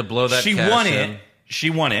 They had to blow that She cash won in. it. She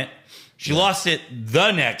won it. She lost it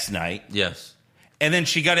the next night. Yes. And then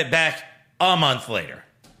she got it back a month later.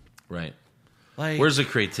 Right. Like, Where's the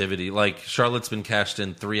creativity? Like, Charlotte's been cashed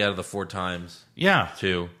in 3 out of the 4 times, yeah.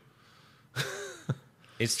 too.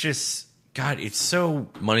 It's just, God, it's so,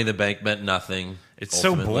 Money in the Bank meant nothing. It's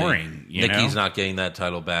so ultimately. boring, you Nikki's know? not getting that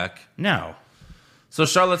title back. no. So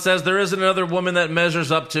Charlotte says, there isn't another woman that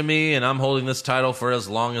measures up to me, and I'm holding this title for as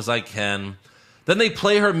long as I can. Then they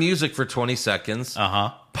play her music for 20 seconds.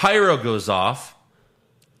 Uh-huh. Pyro goes off.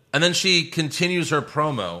 And then she continues her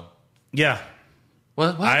promo. Yeah.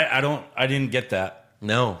 What? I didn't get that.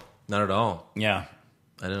 No, not at all. Yeah.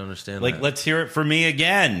 I didn't understand Like, that. let's hear it for me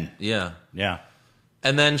again. Yeah. Yeah.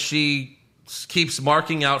 And then she keeps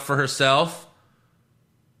marking out for herself,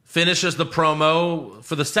 finishes the promo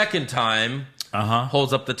for the second time,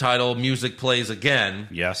 holds up the title, music plays again.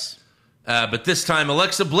 Yes. But this time,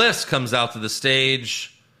 Alexa Bliss comes out to the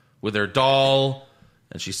stage with her doll,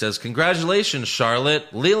 and she says, congratulations,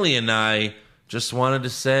 Charlotte. Lily and I just wanted to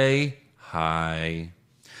say hi.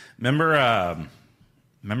 Remember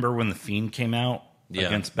when The Fiend came out Yeah.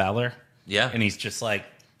 against Balor? Yeah. And he's just like,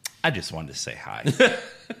 I just wanted to say hi.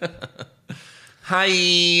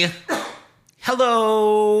 Hi.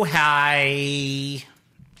 Hello. Hi.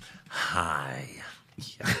 Hi.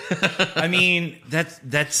 I mean,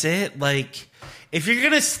 that's it. Like, if you're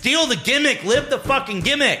going to steal the gimmick, live the fucking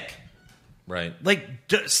gimmick. Right. Like,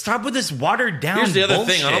 stop with this watered down Here's the other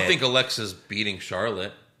bullshit. thing. I don't think Alexa's beating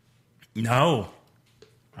Charlotte. No.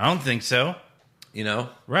 I don't think so. You know?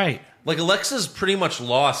 Right. Like, Alexa's pretty much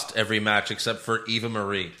lost every match except for Eva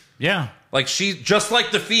Marie. Yeah. Like, she, just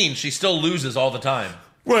like The Fiend, she still loses all the time.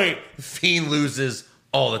 Right. The Fiend loses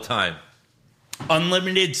all the time.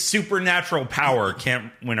 Unlimited supernatural power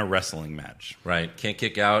can't win a wrestling match. Right. Can't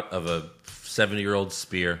kick out of a 70-year-old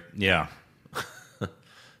spear. Yeah.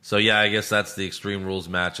 So, yeah, I guess that's the Extreme Rules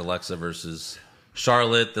match, Alexa versus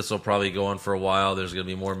Charlotte. This will probably go on for a while. There's going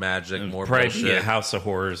to be more magic, more Probably bullshit. be a House of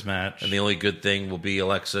Horrors match. And the only good thing will be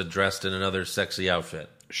Alexa dressed in another sexy outfit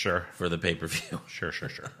Sure. for the pay-per-view. Sure.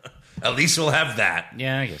 At least we'll have that.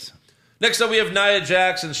 Yeah, I guess so. Next up, we have Nia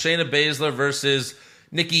Jax and Shayna Baszler versus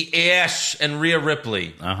Nikki Ash and Rhea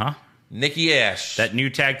Ripley. Uh-huh. Nikki Ash. That new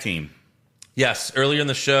tag team. Yes, earlier in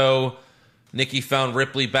the show, Nikki found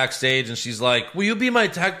Ripley backstage, and she's like, will you be my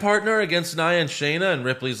tag partner against Nia and Shayna? And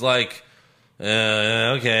Ripley's like,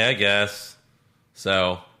 okay, I guess.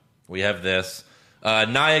 So, we have this.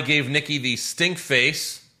 Nia gave Nikki the stink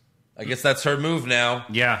face. I guess that's her move now.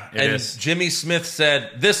 Yeah, it and is. Jimmy Smith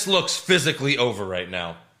said, this looks physically over right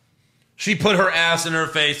now. She put her ass in her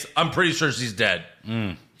face. I'm pretty sure she's dead.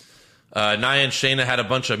 Nia and Shayna had a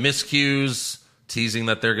bunch of miscues, teasing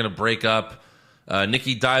that they're going to break up.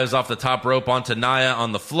 Nikki dives off the top rope onto Nia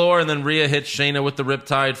on the floor, and then Rhea hits Shayna with the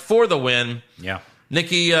Riptide for the win. Yeah.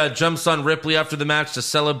 Nikki jumps on Ripley after the match to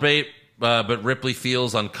celebrate, but Ripley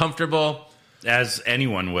feels uncomfortable. As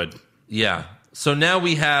anyone would. Yeah. So now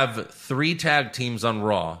we have 3 tag teams on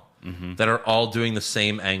Raw that are all doing the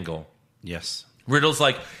same angle. Yes. Riddle's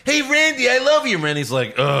like, hey, Randy, I love you. Randy's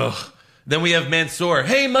like, ugh. Then we have Mansoor.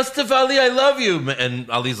 Hey, Mustafa Ali, I love you. And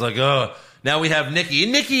Ali's like, ugh. Now we have Nikki.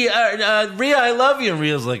 Nikki, Rhea, I love you. And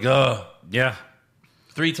Rhea's like, ugh. Yeah.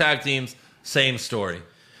 3 tag teams, same story.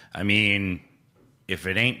 I mean, if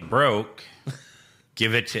it ain't broke,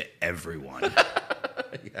 give it to everyone.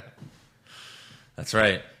 That's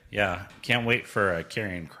right. Yeah. Can't wait for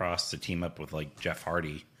Karrion Kross to team up with, Jeff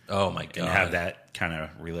Hardy Oh, my God. and have that kind of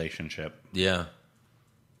relationship. Yeah.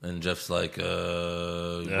 And Jeff's like, what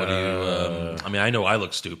are you... I mean, I know I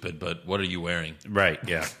look stupid, but what are you wearing? Right,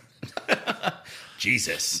 yeah.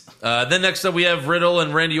 Jesus. Then next up, we have Riddle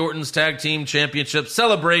and Randy Orton's Tag Team Championship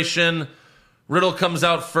Celebration. Riddle comes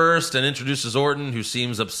out first and introduces Orton, who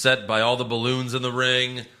seems upset by all the balloons in the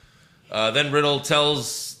ring. Then Riddle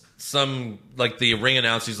tells the ring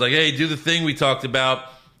announcer, he's like, hey, do the thing we talked about.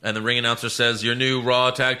 And the ring announcer says, your new Raw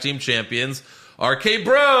Tag Team Champions, RK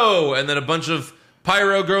Bro. And then a bunch of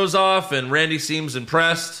pyro goes off, and Randy seems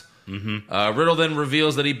impressed. Riddle then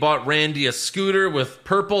reveals that he bought Randy a scooter with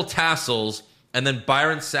purple tassels, and then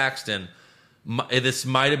Byron Saxton. This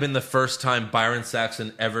might have been the first time Byron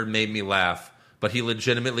Saxton ever made me laugh, but he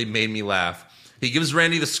legitimately made me laugh. He gives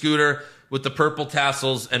Randy the scooter, with the purple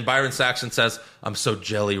tassels, and Byron Saxton says, "I'm so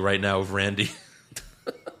jelly right now of Randy."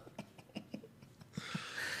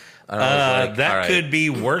 And I was like, that all right. could be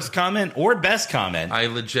worst comment or best comment. I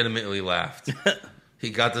legitimately laughed.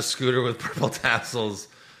 He got the scooter with purple tassels.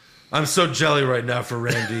 I'm so jelly right now for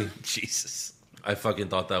Randy. Jesus. I fucking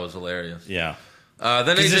thought that was hilarious. Yeah. Then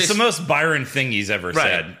Because AJ it's the most Byron thing he's ever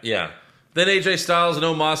said. Yeah. Then AJ Styles and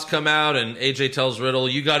Omos come out, and AJ tells Riddle,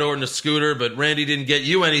 "You got Orton a scooter, but Randy didn't get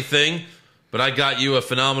you anything. But I got you a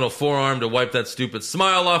phenomenal forearm to wipe that stupid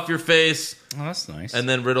smile off your face." Oh, that's nice. And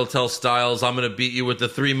then Riddle tells Styles, "I'm going to beat you with the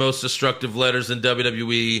 3 most destructive letters in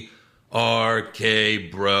WWE,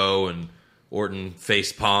 RK Bro." And Orton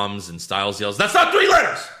face palms, and Styles yells, "That's not 3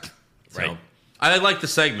 letters!" Right. So, I like the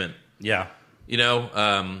segment. Yeah. You know,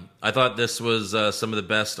 I thought this was some of the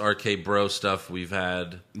best RK Bro stuff we've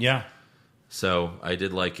had. Yeah. So I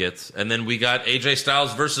did like it. And then we got AJ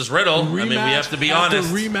Styles versus Riddle. I mean, we have to be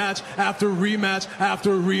honest. Rematch after rematch after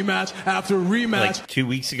rematch after rematch. Like 2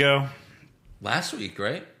 weeks ago. Last week,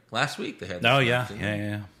 right? Last week they had this Oh, match, yeah. didn't Yeah, they?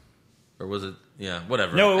 yeah. Or was it? Yeah,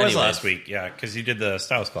 whatever. No, it was Anyways. last week. Yeah, because you did the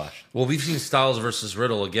Styles Clash. Well, we've seen Styles versus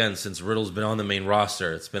Riddle again since Riddle's been on the main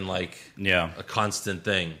roster. It's been like Yeah. a constant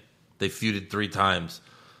thing. They feuded 3 times.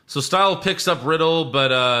 So Styles picks up Riddle,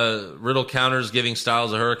 but Riddle counters, giving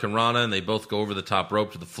Styles a Hurricane Rana, and they both go over the top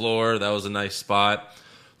rope to the floor. That was a nice spot.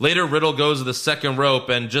 Later, Riddle goes to the second rope,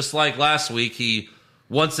 and just like last week, he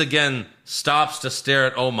once again stops to stare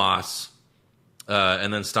at Omos,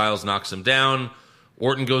 and then Styles knocks him down.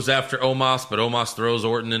 Orton goes after Omos, but Omos throws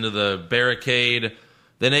Orton into the barricade.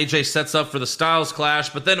 Then AJ sets up for the Styles Clash,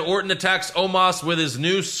 but then Orton attacks Omos with his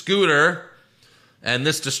new scooter. And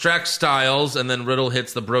this distracts Styles, and then Riddle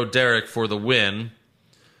hits the Bro Derek for the win.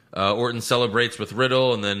 Orton celebrates with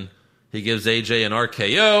Riddle, and then he gives AJ an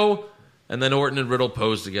RKO, and then Orton and Riddle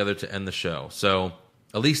pose together to end the show. So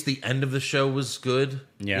at least the end of the show was good.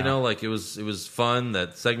 Yeah. You know, like it was fun.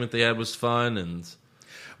 That segment they had was fun, and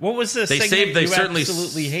What was the They segment saved- they you certainly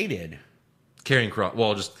absolutely hated? Carrying Cross.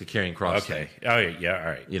 Well, just the Carrying Cross. Okay. thing, Oh, yeah. All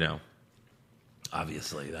right. you know,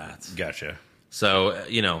 obviously that. Gotcha. So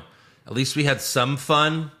you know, at least we had some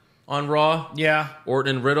fun on Raw. Yeah.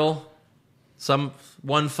 Orton and Riddle.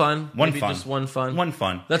 One fun. One Maybe fun. Just one fun. One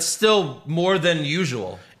fun. That's still more than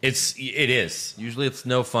usual. It is. Usually it's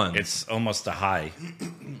no fun. It's almost a high.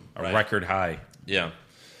 A Right. record high. Yeah.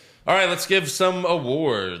 All right, let's give some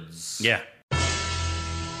awards. Yeah.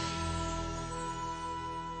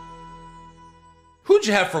 Who'd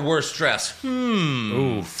you have for worst dress?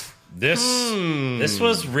 Oof. This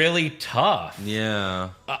was really tough. Yeah.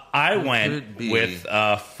 I could went be? with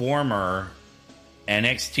former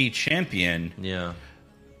NXT champion Yeah.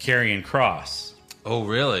 Karrion Kross. Oh,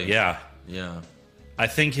 really? Yeah. Yeah. I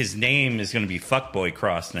think his name is going to be Fuckboy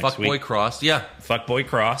Cross next Fuckboy week. Cross. Yeah. Fuckboy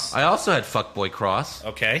Cross. I also had Fuckboy Cross.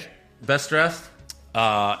 Okay. Best dressed?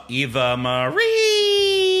 Eva Marie.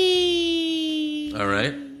 All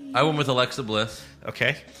right. I went with Alexa Bliss.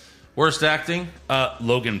 Okay. Worst acting?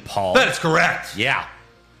 Logan Paul. That is correct. Yeah.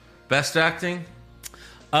 Best acting?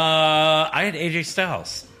 I had AJ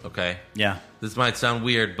Styles. Okay. Yeah. This might sound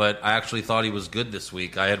weird, but I actually thought he was good this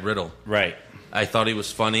week. I had Riddle. Right. I thought he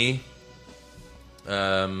was funny.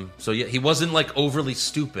 So yeah, he wasn't like overly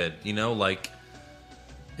stupid, you know, like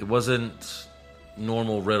it wasn't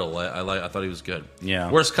normal Riddle. I thought he was good. Yeah.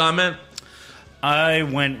 Worst comment? I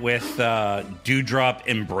went with Dewdrop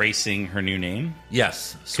embracing her new name.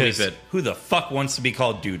 Yes. Sweep 'Cause it. who the fuck wants to be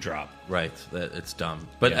called Dewdrop? Right. It's dumb.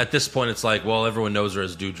 But Yeah. at this point, it's like, well, everyone knows her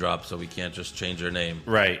as Dewdrop, so we can't just change her name.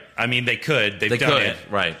 Right. I mean, they could. They've They done could. it.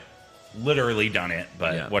 Right. Literally done it,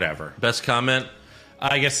 but Yeah. whatever. Best comment?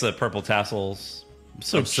 I guess the purple tassels. I'm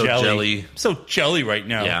so, I'm so jelly. jelly. I'm so jelly right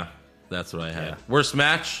now. Yeah. That's what I had. Yeah. Worst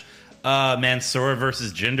match? Mansoor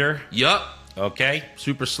versus Jinder. Yup. Okay.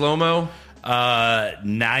 Super slow-mo.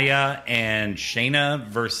 Naya and Shayna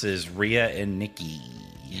versus Rhea and Nikki.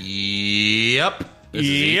 Yep.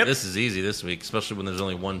 Yep. This is easy this week, especially when there's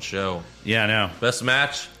only one show. Yeah, I know. Best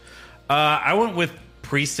match? I went with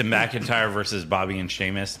Priest and McIntyre versus Bobby and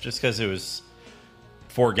Sheamus just because it was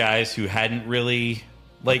 4 guys who hadn't really...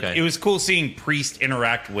 Like, Okay. it was cool seeing Priest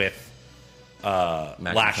interact with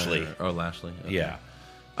Lashley. Oh, Lashley. Okay. Yeah.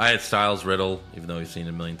 I had Styles Riddle, even though we've seen it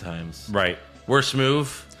a million times. Right. Worst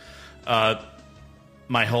move?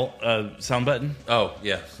 My whole sound button. Oh,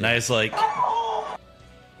 yeah. Nia's like,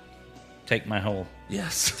 take my whole,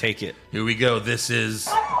 Yes. take it. Here we go. This is...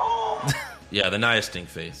 yeah, the Nia stink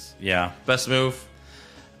face. Yeah. Best move?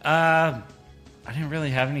 I didn't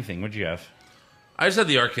really have anything. What'd you have? I just had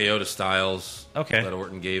the RKO to Styles. Okay. That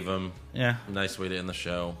Orton gave him. Yeah. Nice way to end the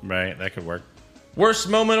show. Right. That could work. Worst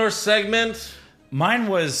moment or segment? Mine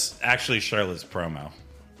was actually Charlotte's promo.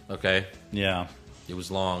 Okay. Yeah. It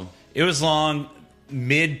was long. It was long,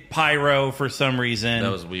 mid-pyro for some reason.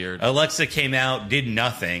 That was weird. Alexa came out, did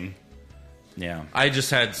nothing. Yeah. I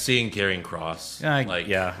just had seeing Karrion Kross.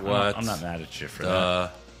 Yeah. What? I'm not mad at you for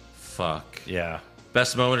that. Fuck. Yeah.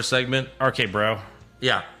 Best moment or segment? RK Bro.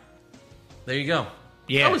 Yeah. There you go.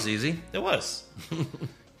 Yeah. That was easy. It was.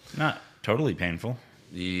 Not totally painful.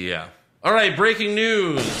 Yeah. All right, breaking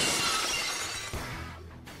news.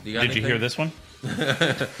 Did you hear this one?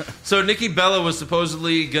 So Nikki Bella was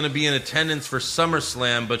supposedly going to be in attendance for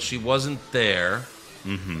SummerSlam, but she wasn't there.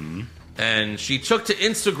 Mm-hmm. And she took to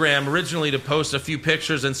Instagram originally to post a few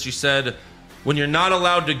pictures, and she said, "When you're not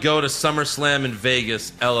allowed to go to SummerSlam in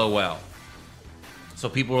Vegas, LOL." So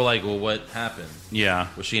people were like, well, what happened? Yeah.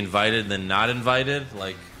 Was she invited and then not invited?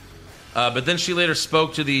 But then she later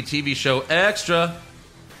spoke to the TV show Extra,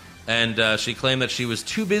 and she claimed that she was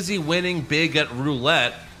too busy winning big at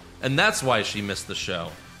roulette, and that's why she missed the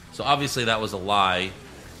show. So obviously that was a lie.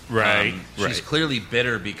 Right. She's clearly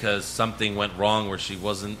bitter because something went wrong where she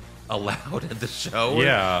wasn't allowed at the show.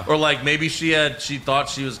 Yeah. Or maybe she thought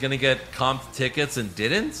she was going to get comp tickets and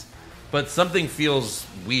didn't. But something feels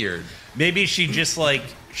weird. Maybe she just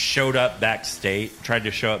showed up backstage, tried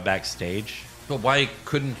to show up backstage. But why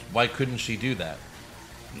couldn't she do that?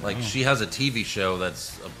 She has a TV show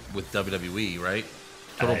that's with WWE, right?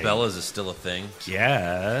 Total Bellas is still a thing.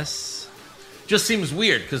 Yes. Just seems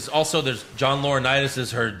weird because also there's John Laurinaitis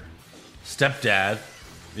is her stepdad,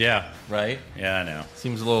 Yeah. right? Yeah, I know.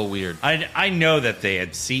 Seems a little weird. I know that they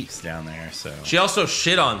had seats down there, so. She also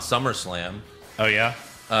shit on SummerSlam. Oh, yeah?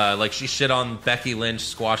 She shit on Becky Lynch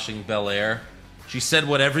squashing Belair. She said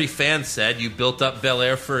what every fan said. You built up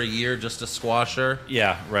Belair for a year just to squash her.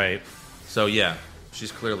 Yeah, right. So, yeah,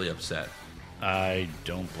 she's clearly upset. I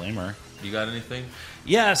don't blame her. You got anything?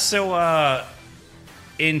 Yeah, so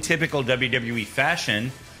in typical WWE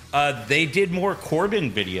fashion, they did more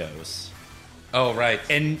Corbin videos Oh, right.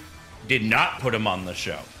 and did not put him on the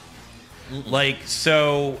show.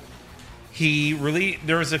 So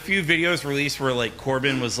there was a few videos released where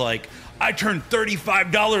Corbin was like, I turned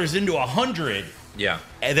 $35 into $100. Yeah.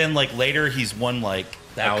 And then later he's won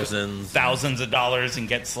Thousands of dollars and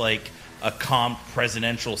gets a comp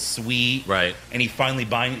presidential suite. Right. And he finally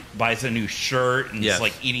buys a new shirt and Yes.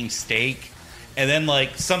 is eating steak. And then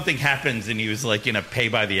something happens and he was in a pay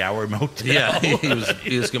by the hour motel. Yeah,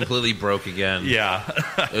 he was completely broke again. Yeah.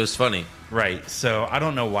 It was funny. Right. So I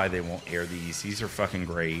don't know why they won't air these. These are fucking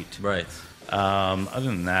great. Right. Other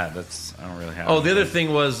than that, I don't really have. Oh, the other anything.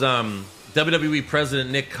 thing was WWE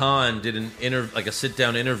President Nick Khan did a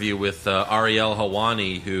sit-down interview with Ariel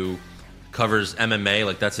Helwani, who covers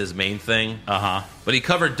MMA, that's his main thing. But he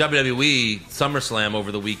covered WWE SummerSlam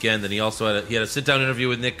over the weekend, and he also had a sit-down interview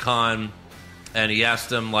with Nick Khan, and he asked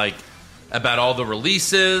him about all the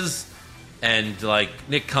releases, and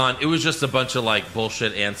Nick Khan, it was just a bunch of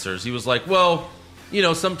bullshit answers. He was like, well,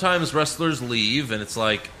 sometimes wrestlers leave, and it's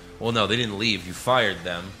well, no, they didn't leave. You fired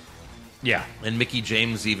them. Yeah. And Mickey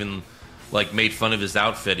James even made fun of his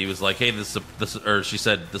outfit. He was like, "Hey, or she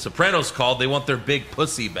said, the Sopranos called. They want their big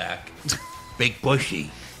pussy back. Big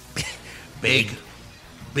bushy, big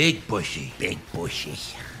bushy, big bushy."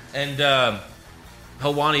 And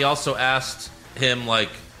Helwani also asked him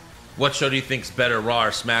what show do you think's better, Raw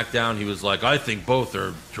or SmackDown? He was like, "I think both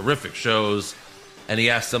are terrific shows." And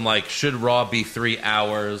he asked him should Raw be 3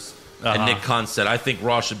 hours? And Nick Khan said, I think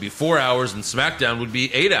Raw should be 4 hours and SmackDown would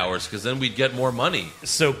be 8 hours because then we'd get more money.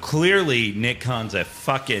 So clearly Nick Khan's a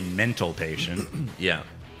fucking mental patient. Yeah.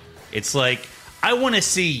 It's I want to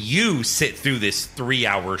see you sit through this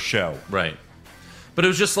 3-hour show. Right. But it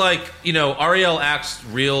was just Ariel asked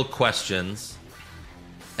real questions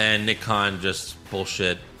and Nick Khan just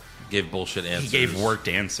gave bullshit answers. He gave worked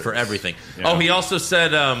answers. For everything. Yeah. Oh, he also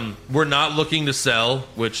said, we're not looking to sell,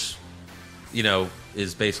 which,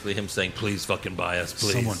 is basically him saying, please fucking buy us,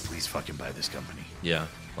 please. Someone please fucking buy this company. Yeah,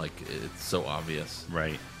 it's so obvious.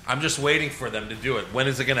 Right. I'm just waiting for them to do it. When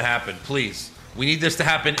is it going to happen? Please. We need this to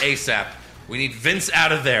happen ASAP. We need Vince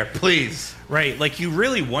out of there, please. Right. You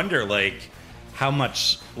really wonder, how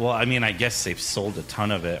much... Well, I mean, I guess they've sold a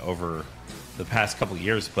ton of it over the past couple of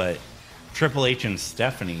years, but Triple H and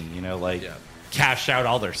Stephanie, cash out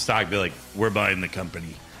all their stock, be like, we're buying the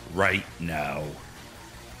company right now.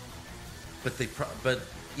 But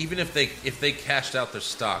even if they cashed out their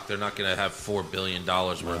stock, they're not going to have $4 billion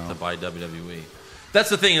worth to buy WWE. That's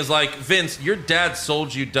the thing is Vince, your dad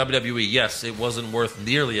sold you WWE. Yes, it wasn't worth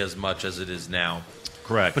nearly as much as it is now.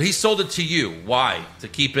 Correct. But he sold it to you. Why? To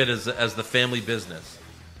keep it as the family business.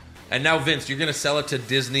 And now Vince, you're going to sell it to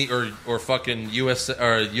Disney or fucking US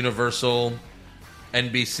or Universal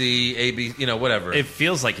NBC, ABC, whatever. It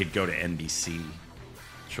feels like it'd go to NBC.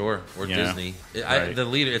 Sure, or Yeah. Disney. Right. The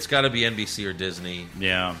leader, it's got to be NBC or Disney.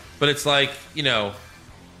 Yeah. But it's like,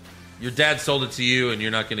 your dad sold it to you and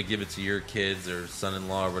you're not going to give it to your kids or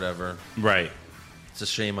son-in-law or whatever. Right. It's a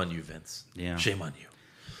shame on you, Vince. Yeah. Shame on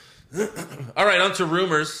you. All right, on to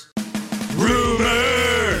rumors.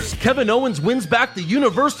 Rumors! Kevin Owens wins back the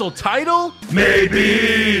Universal title?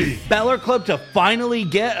 Maybe! Balor Club to finally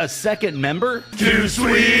get a second member? Too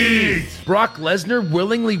sweet! Brock Lesnar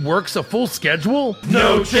willingly works a full schedule?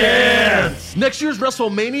 No chance! Next year's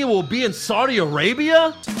WrestleMania will be in Saudi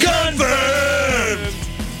Arabia? Confirmed!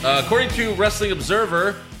 According to Wrestling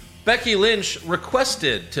Observer, Becky Lynch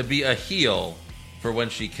requested to be a heel for when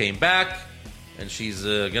she came back, and she's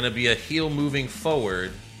going to be a heel moving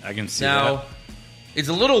forward. I can see Now, that. it's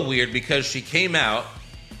a little weird because she came out,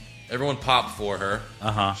 everyone popped for her.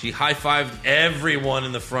 Uh-huh. She high-fived everyone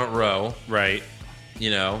in the front row, Right.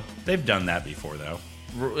 They've done that before, though.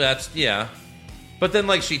 Yeah. But then,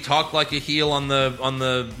 she talked like a heel on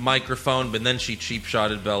the microphone, but then she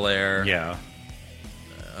cheap-shotted Belair. Yeah.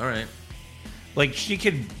 All right. She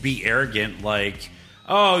could be arrogant,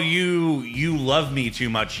 oh, you love me too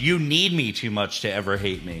much. You need me too much to ever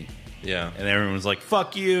hate me. Yeah. And everyone's like,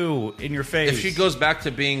 fuck you, in your face. If she goes back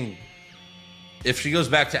to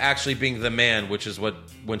actually being the man, which is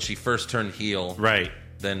when she first turned heel, Right.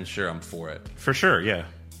 then sure, I'm for it. For sure, yeah.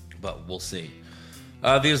 But we'll see.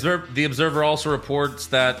 The Observer also reports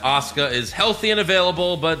that Asuka is healthy and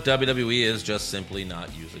available, but WWE is just simply not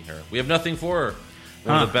using her. We have nothing for her.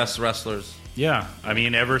 One of the best wrestlers. Yeah. I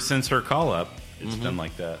mean, ever since her call-up, it's been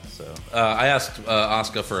like that, so. I asked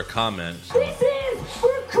Asuka for a comment. This is for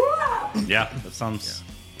crap! Yeah, that sounds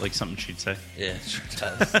like something she'd say. Yeah, it sure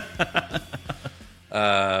does.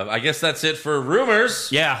 I guess that's it for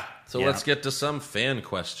rumors. Yeah. So let's get to some fan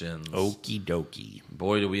questions. Okie dokie.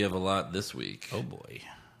 Boy, do we have a lot this week. Oh, boy.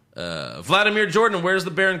 Vladimir Jordan, where's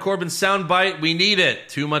the Baron Corbin soundbite? We need it.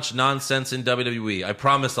 Too much nonsense in WWE. I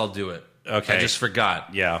promise I'll do it. Okay. I just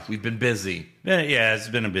forgot. Yeah. We've been busy. Yeah, it's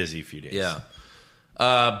been a busy few days. Yeah.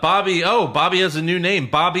 Bobby has a new name.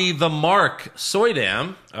 Bobby the Mark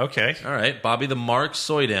Soydam. Okay. All right, Bobby the Mark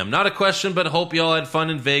Soydam. Not a question, but hope y'all had fun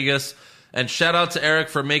in Vegas. And shout out to Eric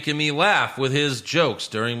for making me laugh with his jokes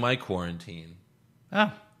during my quarantine.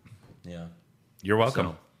 Oh, Yeah. you're welcome.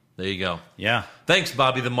 So, there you go. Yeah. Thanks,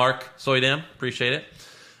 Bobby the Mark Soydam. Appreciate it.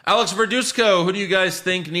 Alex Verduzco, who do you guys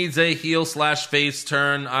think needs a heel/face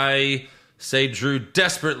turn? I say Drew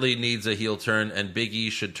desperately needs a heel turn, and Big E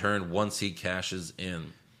should turn once he cashes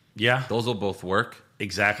in. Yeah. Those will both work,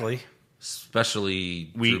 Exactly. especially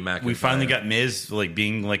We Drew McIntyre. we finally got Miz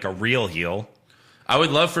being a real heel. I would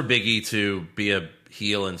love for Big E to be a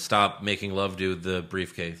heel and stop making Love do the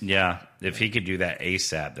briefcase. Yeah. If he could do that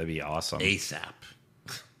ASAP, that'd be awesome. ASAP.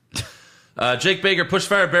 Jake Baker,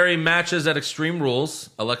 Pushfire Barry matches at Extreme Rules.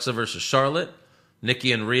 Alexa versus Charlotte.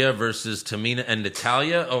 Nikki and Rhea versus Tamina and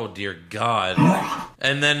Natalya. Oh, dear God.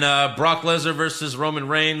 And then Brock Lesnar versus Roman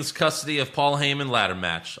Reigns. Custody of Paul Heyman ladder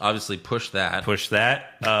match. Obviously, push that. Push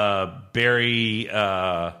that. Barry.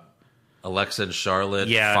 Alexa and Charlotte.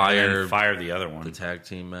 Yeah. Fire Fire the other one. the tag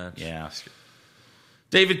team match. Yeah.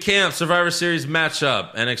 David Camp, Survivor Series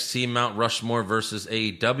matchup. NXT Mount Rushmore versus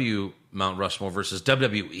AEW Mount Rushmore versus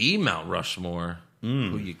WWE Mount Rushmore.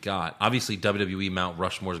 Who you got? Obviously, WWE Mount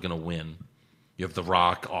Rushmore is going to win. You have The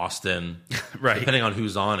Rock, Austin. Right. Depending on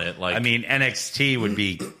who's on it. I mean, NXT would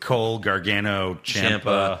be Cole, Gargano,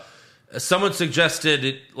 Ciampa. Someone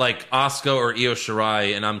suggested Asuka or Io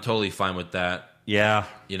Shirai, and I'm totally fine with that. Yeah.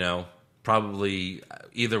 Probably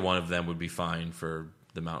either one of them would be fine for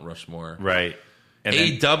the Mount Rushmore. Right. And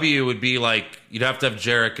then AEW would be you'd have to have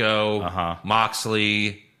Jericho, Uh-huh.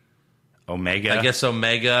 Moxley, Omega. I guess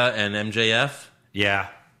Omega and MJF. Yeah.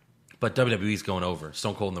 But WWE's going over.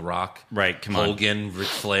 Stone Cold and The Rock. Right, come on. Hogan, Ric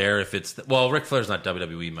Flair. If it's Ric Flair's not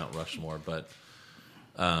WWE Mount Rushmore, but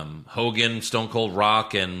Hogan, Stone Cold,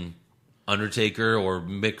 Rock, and Undertaker or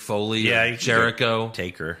Mick Foley, Yeah. or you could Jericho. go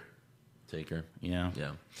Taker. Taker. Yeah.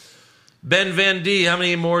 Yeah. Ben Van D, how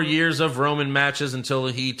many more years of Roman matches until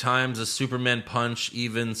he times a Superman punch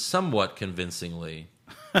even somewhat convincingly?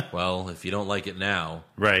 Well, if you don't like it now,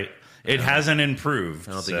 Right. It hasn't improved.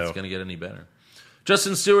 I don't think it's going to get any better.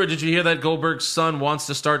 Justin Stewart, did you hear that Goldberg's son wants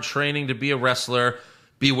to start training to be a wrestler?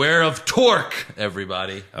 Beware of Torque,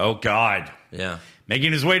 everybody. Oh, God. Yeah.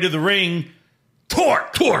 Making his way to the ring.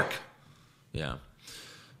 Torque! Yeah.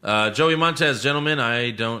 Joey Montez, gentlemen,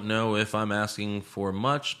 I don't know if I'm asking for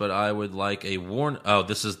much, but I would like a warn. Oh,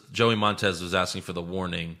 this is Joey Montez was asking for the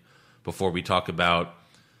warning before we talk about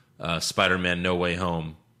Spider-Man No Way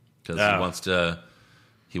Home because he wants to.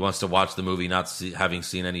 He wants to watch the movie, having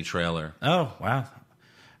seen any trailer. Oh, wow.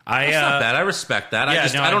 That's not bad. I respect that.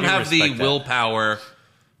 Yeah, I don't have the respect that. willpower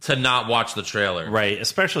to not watch the trailer. Right,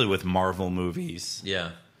 especially with Marvel movies.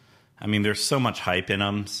 Yeah. I mean, there's so much hype in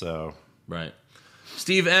them, so... Right.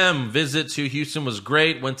 Steve M. Visit to Houston was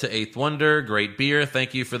great. Went to Eighth Wonder. Great beer.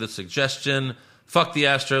 Thank you for the suggestion. Fuck the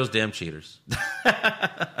Astros. Damn cheaters.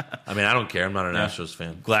 I mean, I don't care. I'm not an Astros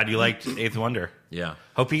fan. Glad you liked Eighth Wonder. Yeah.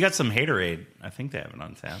 Hope you got some Haterade. I think they have it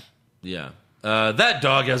on tap. Yeah. That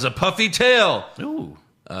dog has a puffy tail. Ooh.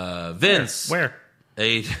 Vince. Where?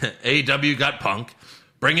 AEW got Punk.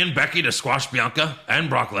 Bring in Becky to squash Bianca and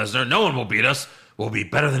Brock Lesnar. No one will beat us. We'll be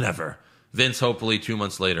better than ever. Vince, hopefully 2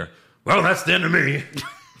 months later. Well, that's the end of me.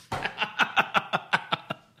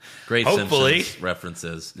 Great Hopefully. Simpsons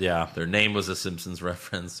references. Yeah. Their name was a Simpsons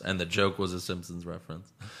reference, and the joke was a Simpsons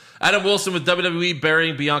reference. Adam Wilson with WWE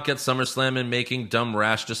burying Bianca at SummerSlam and making dumb,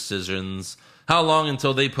 rash decisions. How long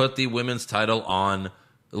until they put the women's title on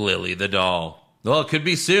Lily the Doll? Well, it could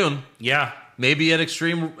be soon. Yeah. Maybe at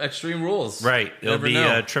Extreme Rules. Right. It'll be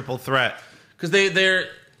a triple threat. Because they're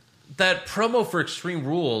that promo for Extreme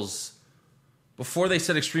Rules, before they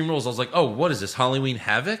said Extreme Rules, I was like, oh, what is this, Halloween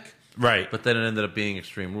Havoc? Right. But then it ended up being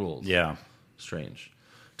Extreme Rules. Yeah. Strange.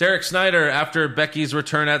 Derek Snyder, after Becky's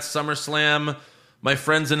return at SummerSlam, my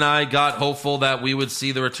friends and I got hopeful that we would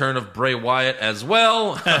see the return of Bray Wyatt as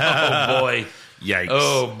well. Oh, boy. Yikes.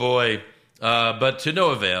 Oh, boy. But to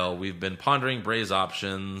no avail. We've been pondering Bray's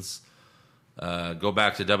options. Go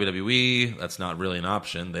back to WWE. That's not really an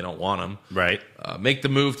option. They don't want him. Right. Make the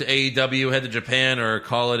move to AEW, head to Japan, or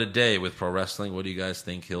call it a day with pro wrestling. What do you guys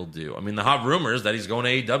think he'll do? I mean, the hot rumor is that he's going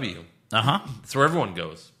to AEW. Uh-huh. That's where everyone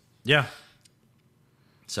goes. Yeah.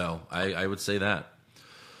 So I would say that.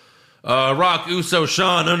 Rock, Uso,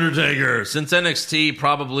 Shawn, Undertaker. Since NXT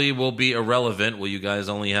probably will be irrelevant, will you guys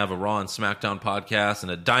only have a Raw and SmackDown podcast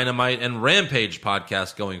and a Dynamite and Rampage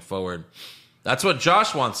podcast going forward? That's what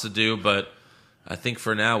Josh wants to do, but I think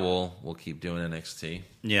for now we'll keep doing NXT.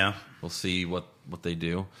 Yeah. We'll see what they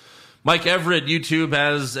do. Mike Everett, YouTube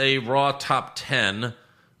has a Raw Top 10.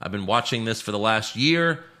 I've been watching this for the last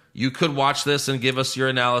year. You could watch this and give us your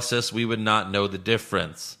analysis. We would not know the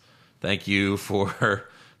difference. Thank you for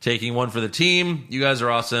taking one for the team. You guys are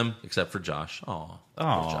awesome, except for Josh. Aw,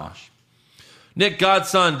 Josh. Nick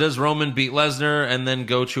Godson, does Roman beat Lesnar and then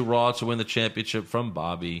go to Raw to win the championship from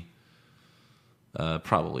Bobby?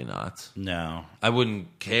 Probably not. No. I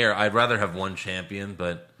wouldn't care. I'd rather have one champion,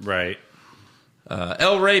 but... Right.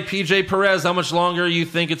 El Rey, PJ Perez, how much longer you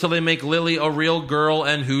think until they make Lily a real girl,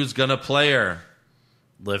 and who's going to play her?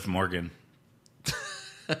 Liv Morgan.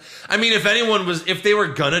 I mean, if they were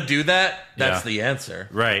going to do that, that's the answer.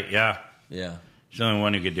 Right, yeah. Yeah. She's the only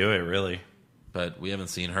one who could do it, really. But we haven't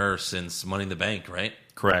seen her since Money in the Bank, right?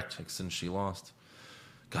 Correct. Like, since she lost.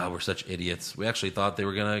 God, we're such idiots. We actually thought they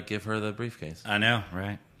were going to give her the briefcase. I know,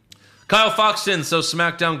 right? Kyle Foxton, so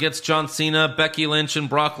SmackDown gets John Cena, Becky Lynch, and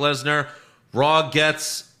Brock Lesnar. Raw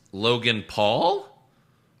gets Logan Paul?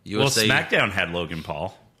 USA... Well, SmackDown had Logan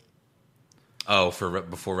Paul. Oh,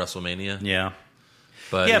 before WrestleMania? Yeah.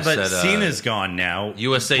 But but Cena's gone now.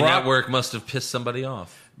 USA Network must have pissed somebody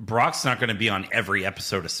off. Brock's not going to be on every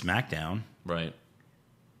episode of SmackDown. Right.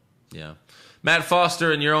 Yeah. Matt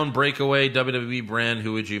Foster, in your own breakaway WWE brand,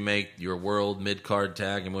 who would you make your world, mid-card,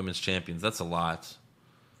 tag, and women's champions? That's a lot.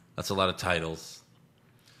 That's a lot of titles.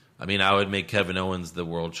 I mean, I would make Kevin Owens the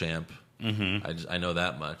world champ. Mm-hmm. I know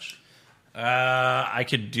that much. I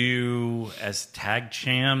could do as tag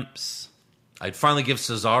champs. I'd finally give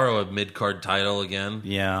Cesaro a mid-card title again.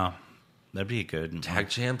 Yeah, that'd be good. Tag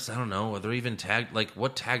champs? I don't know. Are there even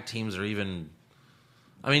what tag teams are even...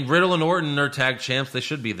 I mean, Riddle and Orton are tag champs. They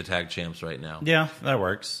should be the tag champs right now. Yeah, that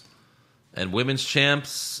works. And women's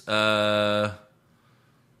champs, I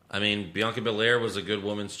mean, Bianca Belair was a good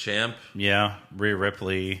women's champ. Yeah, Rhea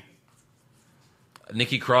Ripley.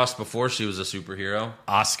 Nikki Cross before she was a superhero.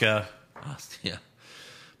 Asuka. Yeah.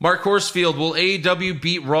 Mark Horsfield, will AEW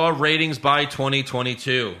beat Raw ratings by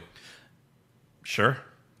 2022? Sure.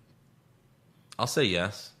 I'll say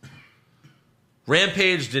yes.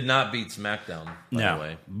 Rampage did not beat SmackDown, by the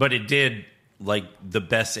way. But it did, the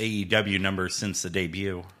best AEW number since the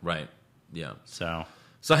debut. Right. Yeah. So...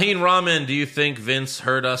 Sahin Rahman, do you think Vince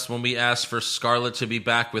heard us when we asked for Scarlett to be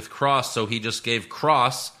back with Cross, so he just gave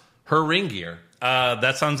Cross her ring gear?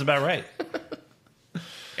 That sounds about right.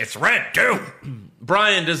 It's red, too.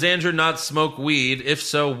 Brian, does Andrew not smoke weed? If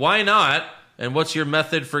so, why not? And what's your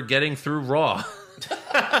method for getting through Raw?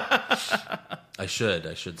 I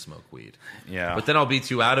should smoke weed. Yeah. But then I'll be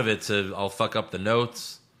too out of it I'll fuck up the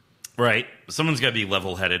notes. Right. Someone's got to be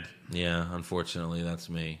level-headed. Yeah, unfortunately, that's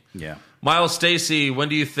me. Yeah. Miles Stacy, when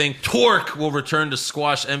do you think Torque will return to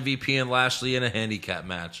squash MVP and Lashley in a handicap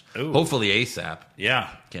match? Ooh. Hopefully ASAP. Yeah.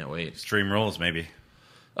 Can't wait. Extreme Rules, maybe.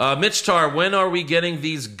 Mitch Tar, when are we getting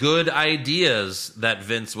these good ideas that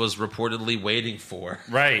Vince was reportedly waiting for?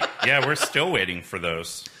 Right. Yeah, we're still waiting for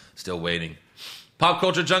those. Still waiting. Pop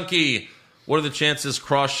Culture Junkie, what are the chances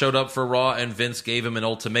Cross showed up for Raw and Vince gave him an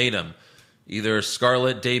ultimatum? Either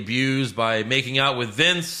Scarlett debuts by making out with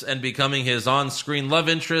Vince and becoming his on-screen love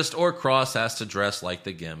interest, or Cross has to dress like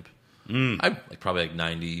the Gimp. I probably like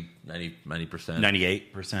 90%.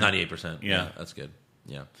 98%. 98%. Yeah. That's good.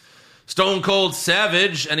 Yeah. Stone Cold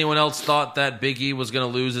Savage. Anyone else thought that Big E was going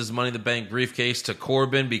to lose his Money in the Bank briefcase to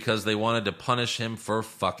Corbin because they wanted to punish him for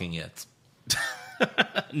fucking it?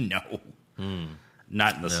 No.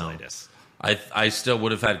 Not in the slightest. I still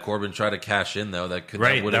would have had Corbin try to cash in, though. That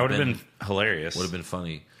would have been hilarious. Would have been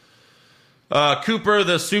funny. Cooper,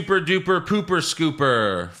 the super duper pooper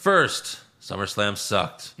scooper. First, SummerSlam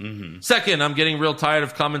sucked. Second, I'm getting real tired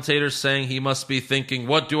of commentators saying he must be thinking,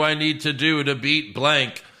 what do I need to do to beat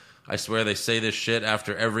blank? I swear they say this shit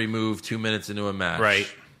after every move 2 minutes into a match.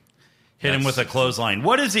 Right. Hit him with a clothesline.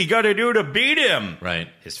 What is he got to do to beat him? Right.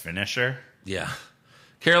 His finisher? Yeah.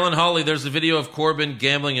 Carolyn Hawley, there's a video of Corbin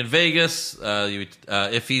gambling in Vegas.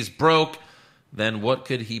 If he's broke, then what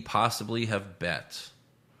could he possibly have bet?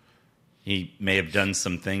 He may have done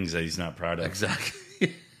some things that he's not proud of.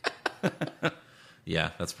 Exactly.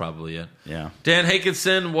 Yeah, that's probably it. Yeah. Dan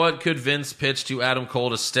Hakinson, what could Vince pitch to Adam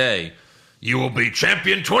Cole to stay? You will be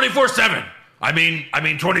champion 24/7. I mean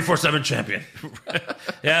 24/7 champion.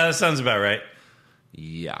 Yeah, that sounds about right.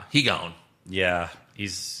 Yeah, he gone. Yeah,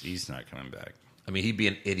 he's not coming back. I mean, he'd be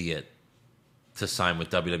an idiot to sign with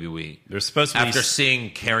WWE. They're supposed to be after seeing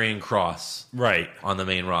Karrion Kross right on the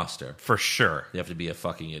main roster. For sure. You have to be a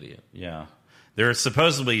fucking idiot. Yeah. They're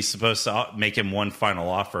supposedly supposed to make him one final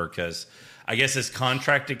offer because I guess his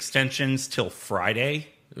contract extension's till Friday.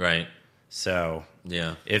 Right. So,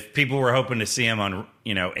 yeah. If people were hoping to see him on,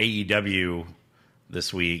 AEW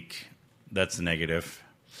this week, that's a negative.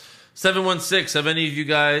 716, have any of you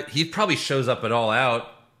guys... He probably shows up at All Out.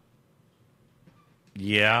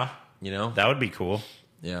 Yeah. That would be cool.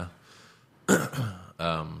 Yeah.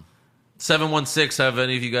 716, have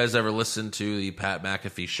any of you guys ever listened to the Pat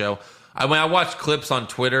McAfee show? I watch clips on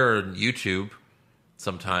Twitter or YouTube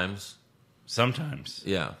sometimes. Sometimes.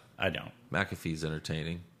 Yeah. I don't. McAfee's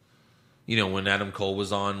entertaining. When Adam Cole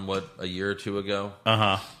was on, a year or two ago?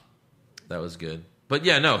 Uh-huh. That was good. But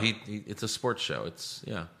yeah, no, it's a sports show. It's,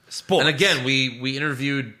 yeah. Sports. And again, we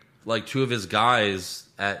interviewed two of his guys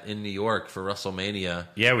in New York for WrestleMania.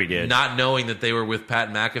 Yeah, we did. Not knowing that they were with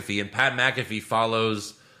Pat McAfee. And Pat McAfee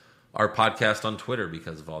follows our podcast on Twitter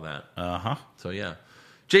because of all that. Uh-huh. So, yeah.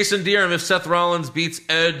 Jason Deerham, if Seth Rollins beats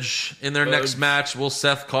Edge in their next match, will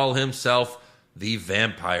Seth call himself the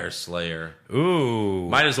Vampire Slayer? Ooh.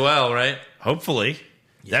 Might as well, right? Hopefully.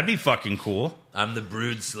 Yeah. That'd be fucking cool. I'm the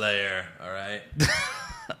Brood Slayer, all right?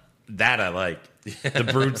 That I like. The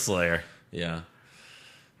Brood Slayer. Yeah.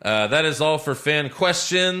 That is all for fan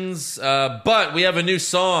questions. But we have a new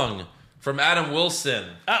song from Adam Wilson.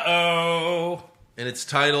 Uh-oh. And it's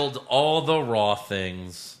titled All the Raw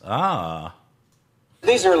Things. Ah.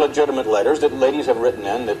 These are legitimate letters that ladies have written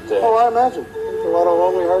in that... Oh, I imagine. A lot of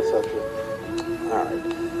lonely hearts out there. All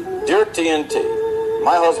right. Dear TNT,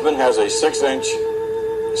 my husband has a 6-inch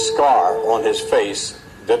scar on his face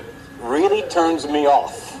that really turns me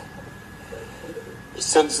off.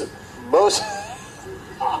 Since most...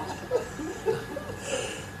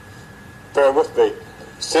 Bear with me.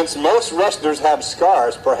 Since most wrestlers have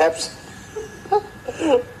scars, perhaps...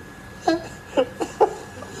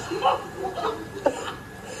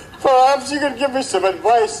 Perhaps you could give me some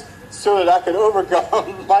advice so that I can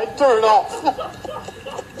overcome my turn off.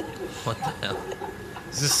 What the hell?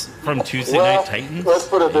 Is this from Tuesday Night Titans? Let's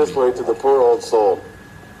put it this way to the poor old soul.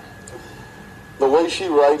 The way she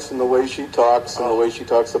writes and the way she talks and the way she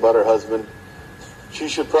talks about her husband, she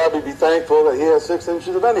should probably be thankful that he has 6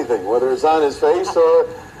 inches of anything, whether it's on his face or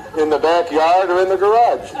in the backyard or in the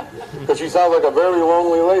garage. Because she sounds like a very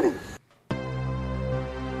lonely lady.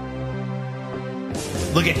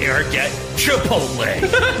 Look at Eric at Chipotle.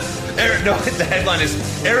 Eric, no, the headline is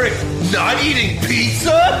Eric not eating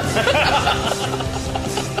pizza?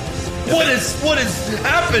 What is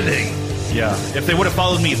happening? Yeah. If they would have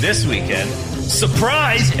followed me this weekend.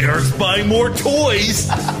 Surprise! Eric's buying more toys.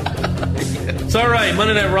 It's all right.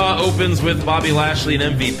 Monday Night Raw opens with Bobby Lashley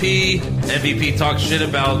and MVP. MVP talks shit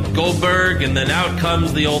about Goldberg, and then out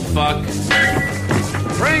comes the old fuck.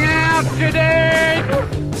 Bring out today!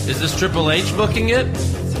 Is this Triple H booking it?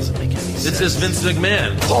 Doesn't make any This is Vince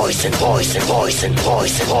McMahon. Poison, poison, poison,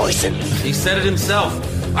 poison, poison. He said it himself.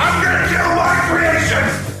 I'm gonna kill my creation!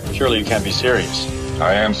 Surely you can't be serious.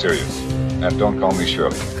 I am serious. And don't call me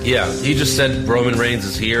Shirley. Yeah, he just said Roman Reigns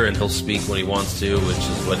is here and he'll speak when he wants to, which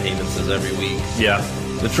is what Heyman says every week. Yeah.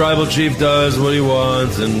 The tribal chief does what he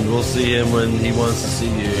wants, and we'll see him when he wants to see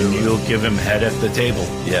you. And you'll give him head at the table.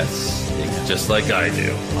 Yes, just like I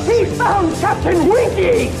do. He found Captain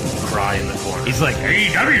Winky! Cry in the corner. He's like,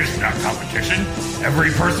 AEW is not competition.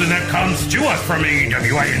 Every person that comes to us from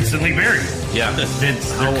AEW, I instantly bury you. Yeah.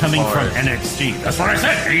 Vince, they're coming from NXT. That's what I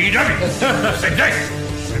said, AEW. Same thing.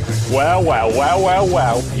 Wow, wow, wow, wow,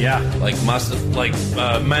 wow. Yeah.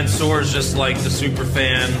 Mansoor's just like the super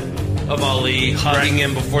fan of Ali, hugging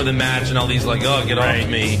him before the match, and Ali's like, oh, get off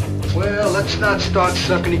me. Well, let's not start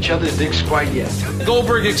sucking each other's dicks quite yet.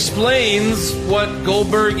 Goldberg explains what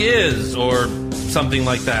Goldberg is, or something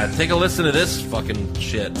like that. Take a listen to this fucking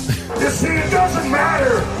shit. You see, it doesn't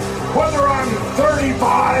matter whether I'm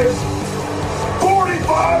 35,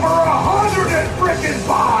 45, or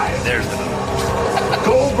 105. There's the number.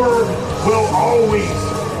 Goldberg will always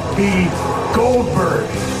be Goldberg.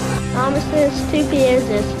 I'm as stupid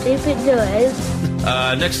as stupid does.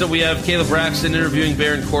 Next up, we have Kayla Braxton interviewing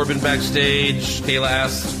Baron Corbin backstage. Kayla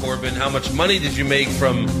asks Corbin, how much money did you make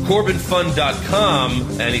from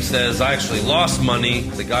CorbinFund.com? And he says, I actually lost money.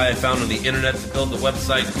 The guy I found on the internet to build the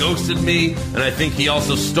website ghosted me, and I think he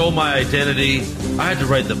also stole my identity. I had to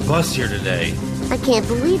ride the bus here today. I can't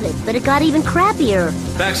believe it, but it got even crappier.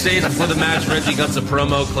 Backstage before the match, Reggie cuts a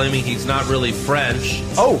promo claiming he's not really French.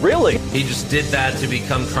 Oh, really? He just did that to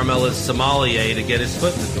become Carmella's sommelier to get his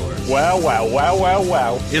foot in the door. Wow, wow, wow, wow,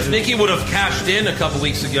 wow. If Nikki would have cashed in a couple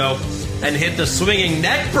weeks ago and hit the swinging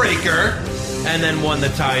neck breaker and then won the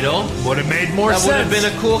title, would have made more sense. That would have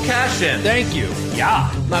been a cool cash in. Thank you.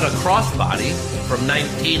 Yeah. Not a crossbody from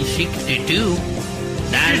 1962.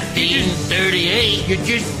 1938. You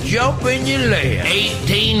just jump in your leg.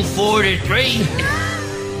 1843.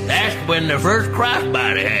 That's when the first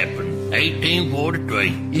crossbody happened.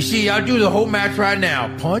 1843. You see, I'll do the whole match right now.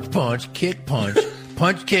 Punch, punch, kick, punch.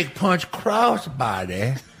 Punch, kick, punch,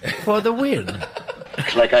 crossbody for the win.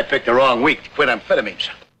 Looks like I picked the wrong week to quit amphetamines.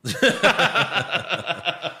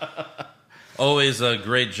 Always a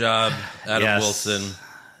great job, Adam Wilson.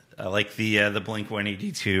 I like the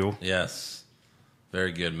Blink-182. Yes.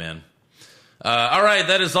 Very good, man. All right,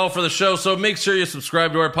 that is all for the show. So make sure you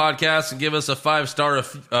subscribe to our podcast and give us a 5-star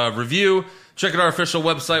review. Check out our official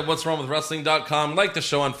website, what'swrongwithwrestling.com. Like the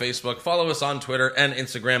show on Facebook. Follow us on Twitter and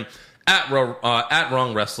Instagram at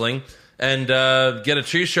Wrong Wrestling. And get a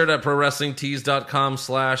t-shirt at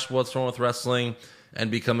prowrestlingtees.com/what'swrongwithwrestling. And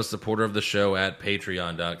become a supporter of the show at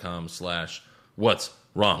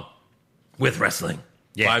patreon.com/what'swrongwithwrestling.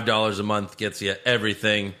 Yeah. $5 a month gets you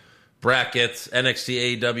everything. Brackets,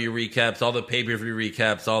 NXT, AEW recaps, all the pay-per-view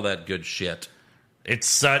recaps, all that good shit.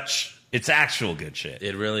 It's actual good shit.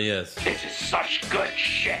 It really is. This is such good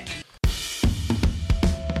shit.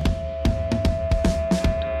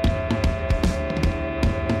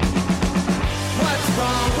 What's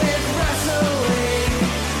wrong with wrestling?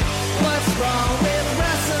 What's wrong with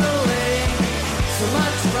wrestling? So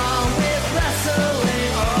much wrong with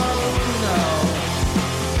wrestling. Oh no.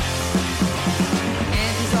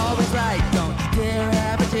 And he's always right. Don't you dare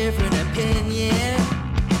have a different opinion.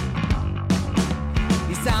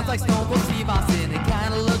 He sounds like Stone Cold Steve Austin. It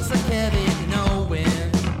kinda looks like Kevin Owens.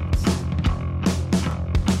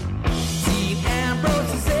 Dean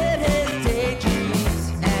Ambrose is in his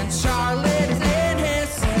daydreams, and Charlotte is in his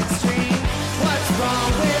sex dream. What's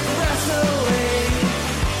wrong with wrestling?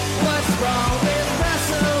 What's wrong with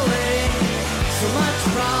wrestling? So much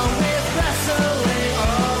wrong with wrestling.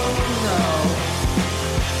 Oh no.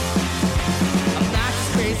 Obnoxious,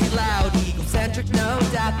 crazy, loud, egocentric, no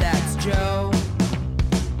doubt that's Joe.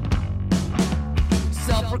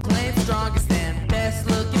 Self-proclaimed strongest and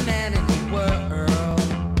best-looking man in the world.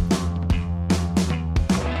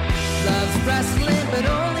 Loves wrestling, but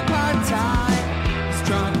only part-time.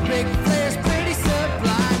 Strong, big Flair's pretty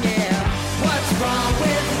sublime, yeah. What's wrong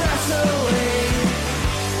with wrestling?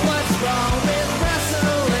 What's wrong with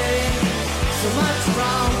wrestling? So much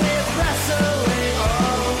wrong with wrestling,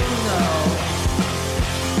 oh no.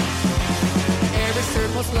 Every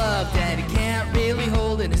certain most loved, and he can't really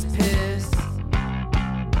hold in his piss.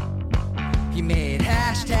 He made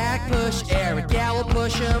hashtag push Eric Gallo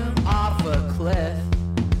push him off a cliff.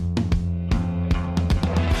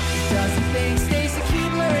 Doesn't think Stacy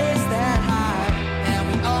Keibler is that high,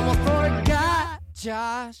 and we almost forgot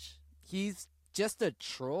Josh. He's just a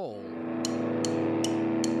troll.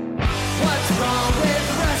 What's wrong with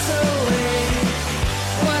wrestling?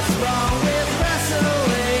 What's What's wrong with